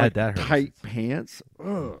How having bad like that hurts. tight pants,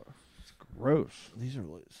 ugh, it's gross. These are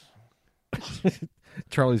loose.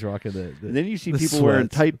 Charlie's rocking the And then you see the people wearing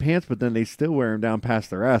sweats. tight pants, but then they still wear them down past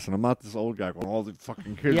their ass. And I'm not this old guy going, all the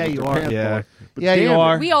fucking kids. Yeah, with you their are. pants Yeah. on. But Yeah, you damn it,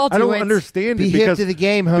 are. We all do I don't it. understand Be it hip because to the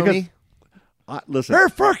game, homie. listen, Hey,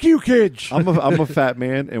 fuck you, kids. I'm a fat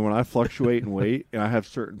man, and when I fluctuate in weight, and I have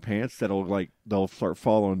certain pants they'll start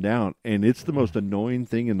falling down, and it's the most annoying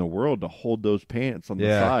thing in the world to hold those pants on the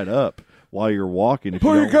Yeah. side up while you're walking. If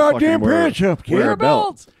Put you your don't goddamn fucking wear- pants up, kid. wear Wear a a belt.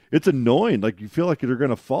 belt. It's annoying. Like you feel like they're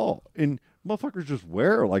gonna fall, and motherfuckers just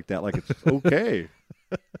wear it like that, like it's okay.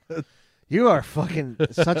 You are fucking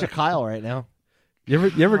such a Kyle right now. You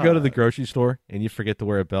ever go to the grocery store and you forget to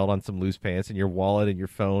wear a belt on some loose pants, and your wallet and your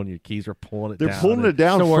phone, your keys are pulling it They're down. pulling and- it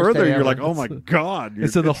down It's the worst further. day You're ever. like, oh my god! And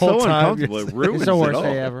so the it's whole so time uncomfortable. you're- It ruins It's the worst it all.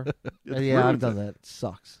 day ever. It Yeah, I've ruins done it. that. It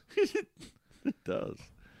sucks. It does.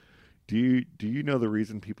 Do you know the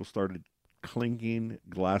reason people started clinking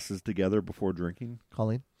glasses together before drinking?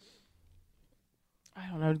 Colleen? I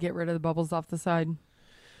don't know. To get rid of the bubbles off the side.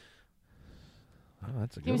 Oh,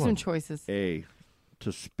 that's a Give good me some one. choices. A,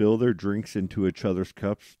 to spill their drinks into each other's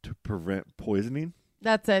cups to prevent poisoning.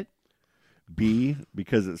 That's it. B,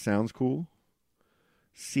 because it sounds cool.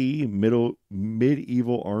 C,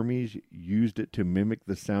 medieval armies used it to mimic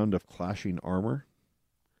the sound of clashing armor.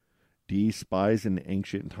 D, spies in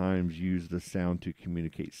ancient times used the sound to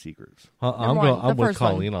communicate secrets. I'm one, I'm the with first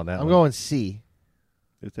one. Colleen on that. I'm one. going C.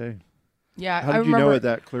 It's A. Yeah, How I did you remember know it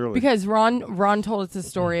that clearly? because Ron told us a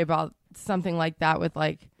story about something like that with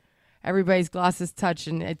like everybody's glasses touch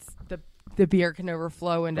and it's the beer can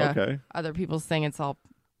overflow into Okay. other people's thing. It's all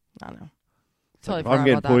I don't know. Totally If forgot I'm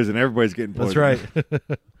getting about poisoned, everybody's getting That's poisoned.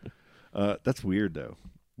 right. That's weird, though.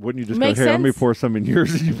 Wouldn't you just Makes go, here, let me sense. pour some in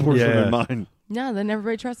yours and you pour some Yeah. in mine? that. No, then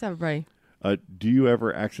everybody trusts everybody. Do you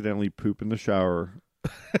ever accidentally poop in the shower?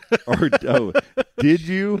 Or did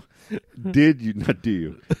you? Not do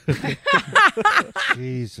you?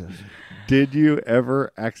 Jesus. Did you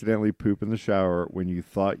ever accidentally poop in the shower when you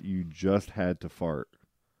thought you just had to fart?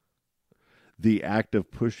 The act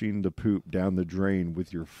of pushing the poop down the drain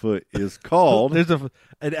with your foot is called There's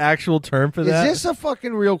an actual term for Is that. this a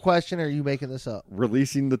fucking real question or are you making this up?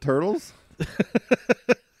 releasing the turtles,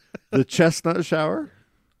 the chestnut shower,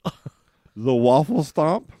 the waffle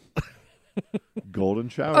stomp, golden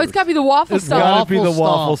shower. Oh, it's got to be the waffle It's stomp. got to be the Waffle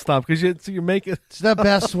waffle stomp. stomp because you're making. It's the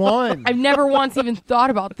best one. I've never once even thought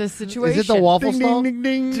about this situation. Is it the waffle ding, stomp? ding,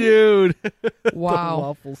 ding, ding. Dude. Wow.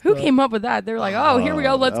 waffle Who stomp. came up with that? They're like, oh, here we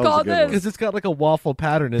go. Let's that was call a it good one. this. Because it's got like a waffle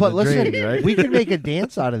pattern in But the listen, drain, right? we could make a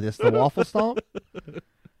dance out of this. The waffle stomp.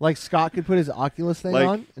 Like Scott could put his Oculus thing Like-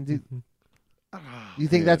 on and do. You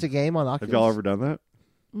think that's a game on Have Oculus? y'all ever done that?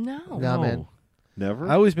 No. No, man. Never.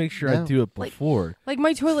 I always make sure I No. do it before. Like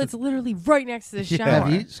my toilet's literally right next to the Yeah. shower.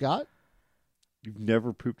 Have you, Scott? You've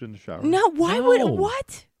never pooped in the shower? No, why No. would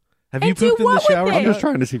what? Have And you do pooped in the what with shower? it? I'm just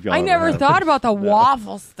trying to see if y'all. I ever never have. thought about the No.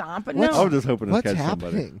 waffle stomp, but I no. was just hoping to What's catch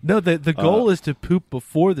somebody. happening? No, the goal is to poop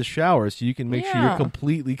before the shower so you can make sure Yeah. you're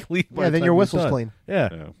completely clean. by Yeah, the then time your you're whistle's done. clean. Yeah.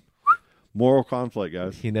 Yeah. Moral conflict,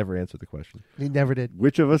 guys. He never answered the question. He never did.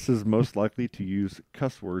 Which of us is most likely to use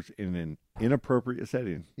cuss words in an inappropriate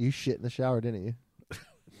setting? You shit in the shower, didn't you?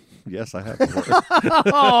 Yes, I have. Before.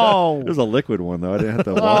 Oh. It was a liquid one though. I didn't have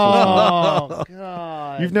to wash Oh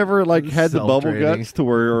God! You've never like had the bubble Self-draining. guts to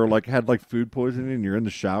where you're like had like food poisoning and you're in the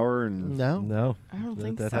shower and No, I don't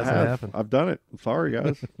think that so. hasn't happened. I've done it. I'm sorry,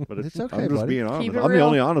 guys, but It's okay, I'm just buddy. being honest. Keep it I'm the real.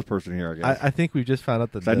 only honest person here, I guess. I think we just found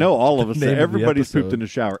out that 'Cause I know all of us. name of the Everybody's pooped episode. in the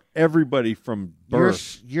shower. Everybody from You're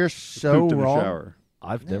birth you're so pooped in the wrong. shower.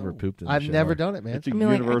 I've never pooped in the I've shower. never done it, man. It's a I mean,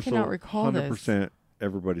 like, I universal. cannot recall this. 100%.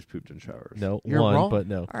 Everybody's pooped in showers. No, You're one, wrong. but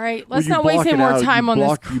no. All right, Well, let's you not waste block any it more out. time You on this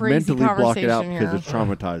block- you crazy mentally block conversation it out here. because it's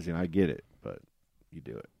traumatizing. I get it, but you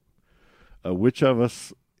do it. Which of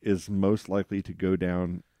us is most likely to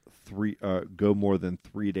go more than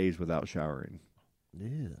 3 days without showering?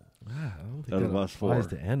 Yeah. I don't think Out that of us applies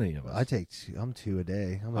four. to any of us. I take two. I'm 2 a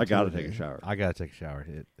day. I got to take a shower. I gotta take a shower.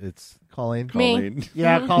 It's Colleen. Me. Colleen.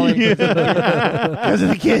 Yeah, Colleen. Because of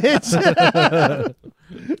the kids.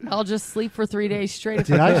 I'll just sleep for 3 days straight. If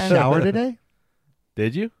Did I can. shower today?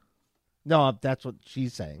 Did you? No, that's what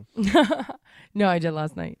she's saying. No, I did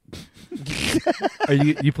last night. Are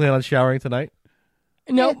you plan on showering tonight?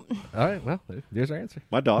 Nope. All right. Well, there's our answer.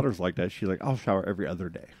 My daughter's like that. She's like, I'll shower every other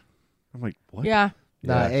day. I'm like, what? Yeah.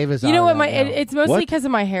 Nah, Ava's You know out what? of that now. It's mostly What? because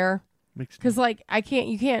of my hair. Makes Because like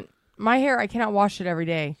you can't. My hair, I cannot wash it every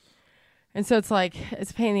day, and so it's like it's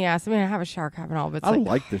a pain in the ass. I mean, I have a shower cap and all, but it's I like,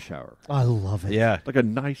 like the shower. I love it. Yeah. Like a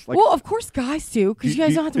nice, like well, of course, guys do because you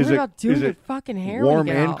guys don't have to is worry it- about doing is your it fucking hair. warm when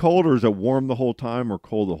you get and out. cold, or is it warm the whole time or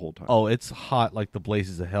cold the whole time? Oh, it's hot like the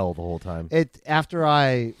blazes of hell the whole time. It after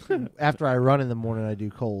I run in the morning, I do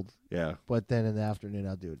cold. Yeah. But then in the afternoon,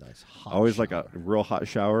 I'll do a nice hot. I always like shower. a real hot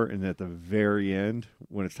shower, and at the very end,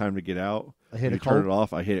 when it's time to get out, I hit you it turn cold? it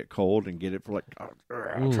off. I hit it cold and get it for like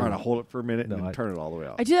trying to hold it for a minute No, and then I- turn it all the way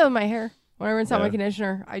out. I do that with my hair. When I rinse out my Yeah.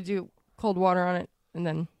 conditioner, I do cold water on it, and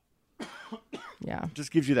then yeah. It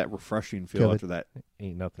just gives you that refreshing feel Kill it. after that.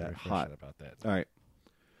 Ain't nothing That refreshing hot. about that. All right.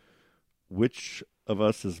 Which of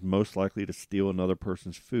us is most likely to steal another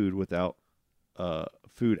person's food without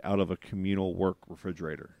food out of a communal work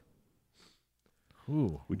refrigerator?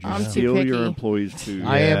 Ooh. Would you I'm too steal your picky. employees' food?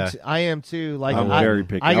 I am too. Like I'm I, very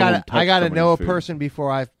picky. I I gotta won't touch know a somebody's food. person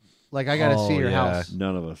before I gotta see your yeah. house.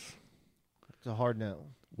 None of us. It's a hard no.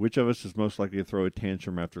 Which of us is most likely to throw a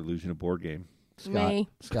tantrum after losing a board game? Scott. Me.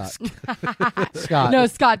 Scott. Scott. No,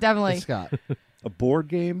 Scott, definitely. It's Scott. A board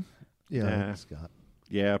game? Yeah, Nah. Scott.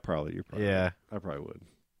 Yeah, probably. You're probably Yeah. right. I probably would.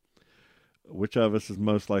 Which of us is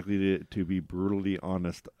most likely to be brutally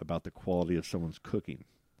honest about the quality of someone's cooking?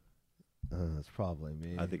 It's probably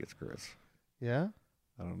me. I think it's Chris. Yeah.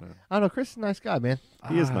 I don't know. I don't know. Chris is a nice guy, man.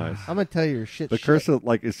 He is nice. I'm gonna tell you your shit. But Chris,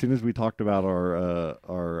 like as soon as we talked about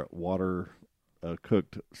our water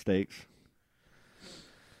cooked steaks,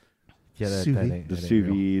 Yeah, Sous that vide. ain't, the that ain't sous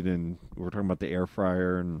real. vide, and we're talking about the air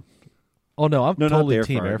fryer and Oh no, I'm no, totally not the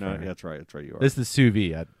team air air fryer. fryer. No, that's right. That's right. You are. This is the sous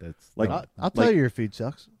vide. That's Like- I'll tell like- you your food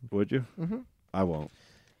sucks. Would you? Mm-hmm. I won't.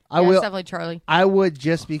 I Yeah, will. it's definitely Charlie. I would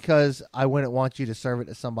just because I wouldn't want you to serve it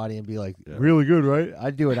to somebody and be like, Yeah. really good, right?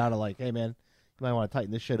 I'd do it out of like, hey man, you might want to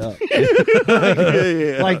tighten this shit up.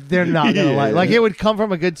 Yeah. Like they're not gonna Yeah. like it would come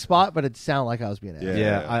from a good spot, but it'd sound like I was being an Yeah. ass.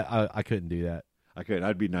 yeah. I couldn't do that I could.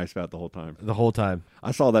 I'd be nice about it the whole time. the whole time.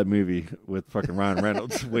 I saw that movie with fucking Ryan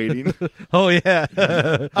Reynolds waiting. Oh yeah.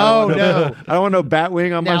 Oh no. I don't want no bat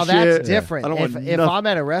wing on Now my that's shit. different. I don't If want if nothing. I'm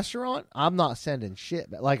at a restaurant, I'm not sending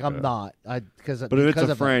shit. Like I'm not. But But if it's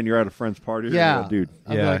a friend, you're at a friend's party. you're yeah, like, dude. I'd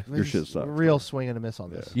be Yeah. like, Your this shit is sucks. Real swing and a miss on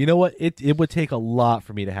this. You know what? It would take a lot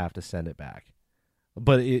for me to have to send it back.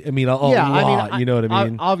 But I mean, a yeah, lot. You know what I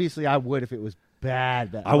mean? Obviously, I would if it was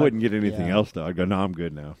bad. I wouldn't get anything else though. I'd go, no, I'm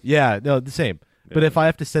good now. Yeah, no, the same. But Yeah. if I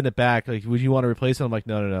have to send it back, like, would you want to replace it? I'm like,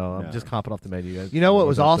 no. I'm No. just comping off the menu. You know what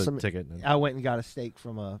was That's the awesome? Ticket. I went and got a steak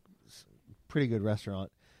from a pretty good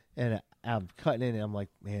restaurant, and I'm cutting in, and I'm like,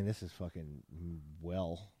 man, this is fucking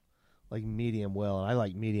like medium well, and I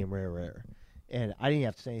like medium rare. And I didn't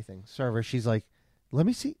have to say anything. Server, she's like, let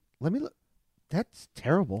me look. That's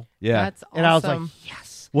terrible. Yeah. That's awesome. And I was like,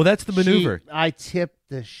 yes. Well, that's the maneuver. I tipped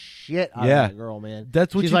the shit out Yeah. of that girl, man.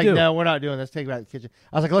 That's what She's you like, do. no, we're not doing this. Take it back to the kitchen.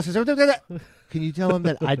 I was like, listen, can you tell him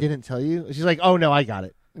that I didn't tell you? She's like, oh, no, I got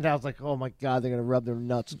it. And I was like, oh, my God, they're going to rub their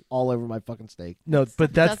nuts all over my fucking steak. No,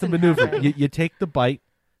 but that's the doesn't maneuver. happen. You take the bite,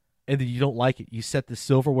 and then you don't like it. You set the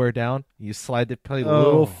silverware down. You slide the plate a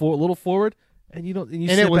Oh. little forward, and you don't. And you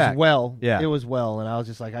And sit it was back. well. Yeah. It was well. And I was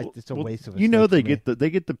just like, it's a Well, waste of a You know steak they for me.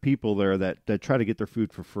 get the people there that try to get their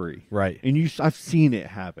food for free. Right. And I've seen it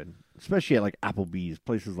happen, especially at like Applebee's,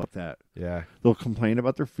 places like that. Yeah. They'll complain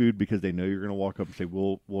about their food because they know you're going to walk up and say,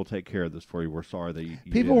 "We'll take care of this for you. We're sorry that you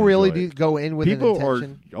People didn't really enjoy do it." go in with People an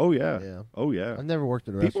intention. are. Oh yeah. Yeah. Oh yeah. I've never worked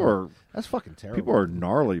at a People restaurant. are. That's fucking terrible. People are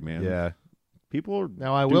gnarly, man. Yeah. People are.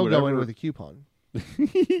 Now I do will go in whatever- with a coupon.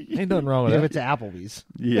 Ain't nothing wrong with Give that. it to Applebee's.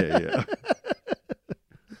 Yeah.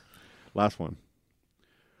 Last one.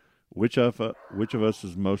 Which of us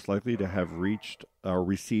is most likely to have reached or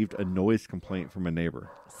received a noise complaint from a neighbor?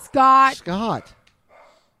 Scott. Scott.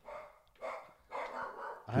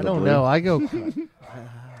 I Go don't blue. know. I go.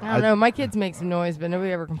 I don't know. My kids make some noise, but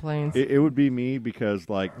nobody ever complains. It would be me because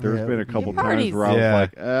like there's Yeah. been a couple Your times parties. where I was Yeah.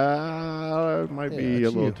 like, it might be it's a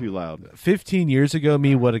little you. too loud. 15 years ago,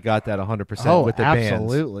 me would have got that 100% Oh, with the bands.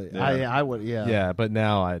 absolutely. Yeah. I would. Yeah. Yeah, but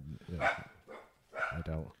now I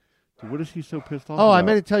don't. Dude, what is he so pissed off? Oh, I about?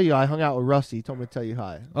 meant to tell you. I hung out with Rusty. He told me to tell you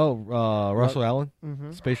hi. Oh, Russell Allen,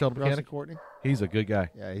 Mhm. space shuttle Rusty mechanic. Courtney. He's a good guy.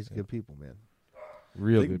 Yeah, he's good people, man.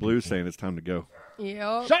 Real I think good. Blue's people. saying it's time to go.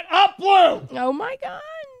 Yep. Shut up, Blue. Oh my God.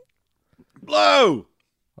 Blue.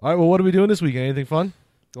 All right. Well, what are we doing this weekend? Anything fun?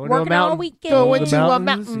 Going Working to a mountain. all weekend. Going The to a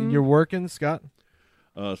mountains? mountain. You're working, Scott.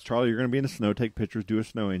 So Charlie, you're going to be in the snow. Take pictures. Do a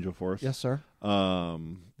snow angel for us. Yes, sir.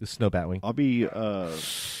 The snow batwing. I'll be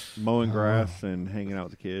mowing grass and hanging out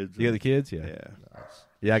with the kids. You got the kids? Yeah. Yeah.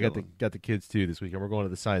 Yeah, I Chilling. got the kids too this weekend. We're going to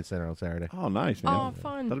the science center on Saturday. Oh, nice, man. Oh,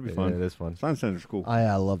 fun. That'll be Yeah, fun. it is fun. Science Center's cool.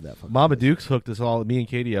 I love that. fucking Mama place. Dukes hooked us all, me and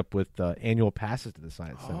Katie, up with annual passes to the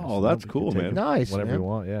science center. Oh, So that's we can cool, take man. Nice, Whatever man. you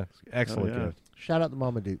want. Yeah, excellent yeah. gift. Shout out to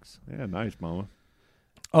Mama Dukes. Yeah, nice, Mama.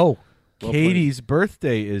 Oh, Well Katie's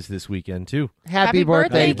birthday is this weekend too. Happy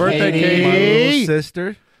birthday, Happy birthday, Katie. My little Katie.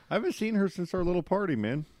 sister. I haven't seen her since our little party,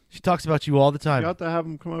 man. She talks about you all the time. You have to have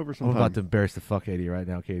them come over I'm sometime. about to embarrass the fuck out of you right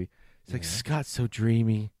now, Katie. It's like Scott's so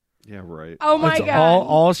dreamy. Yeah, right. Oh my That's God.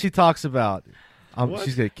 all she talks about. What?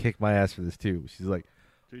 She's gonna kick my ass for this too. She's like,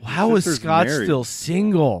 Dude, your "How is sister's Scott married. still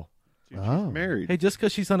single?" Dude, Oh. she's married. Hey, just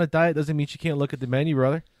because she's on a diet doesn't mean she can't look at the menu,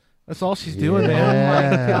 brother. That's all she's doing, man.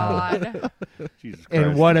 Oh my God. Jesus Christ.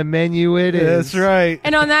 And what a menu it is. That's right.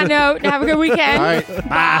 And on that note, have a good weekend. All right.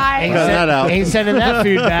 Bye. Ain't, Cut that out. ain't sending that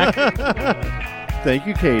food back. Thank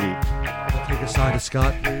you, Katie. Take a side of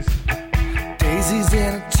Scott, please. Daisy's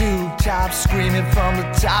in a tube top, screaming from the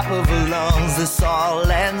top of her lungs. This all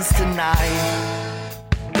ends tonight.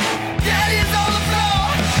 Daddy's on the floor,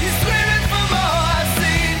 he's screaming for more,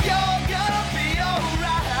 saying you're gonna be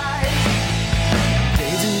alright.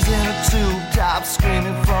 Daisy's in a tube top,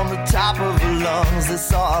 screaming from the top of her lungs.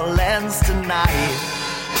 This all ends tonight.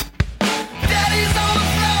 Daddy's on the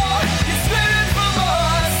floor, he's screaming for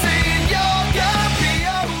more, saying you're gonna be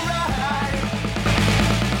alright.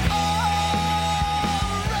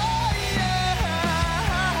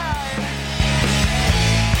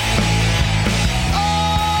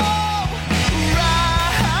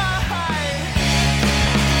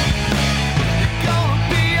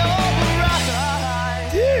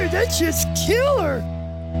 Dude, that shit's killer.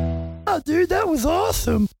 Oh, dude, that was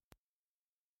awesome.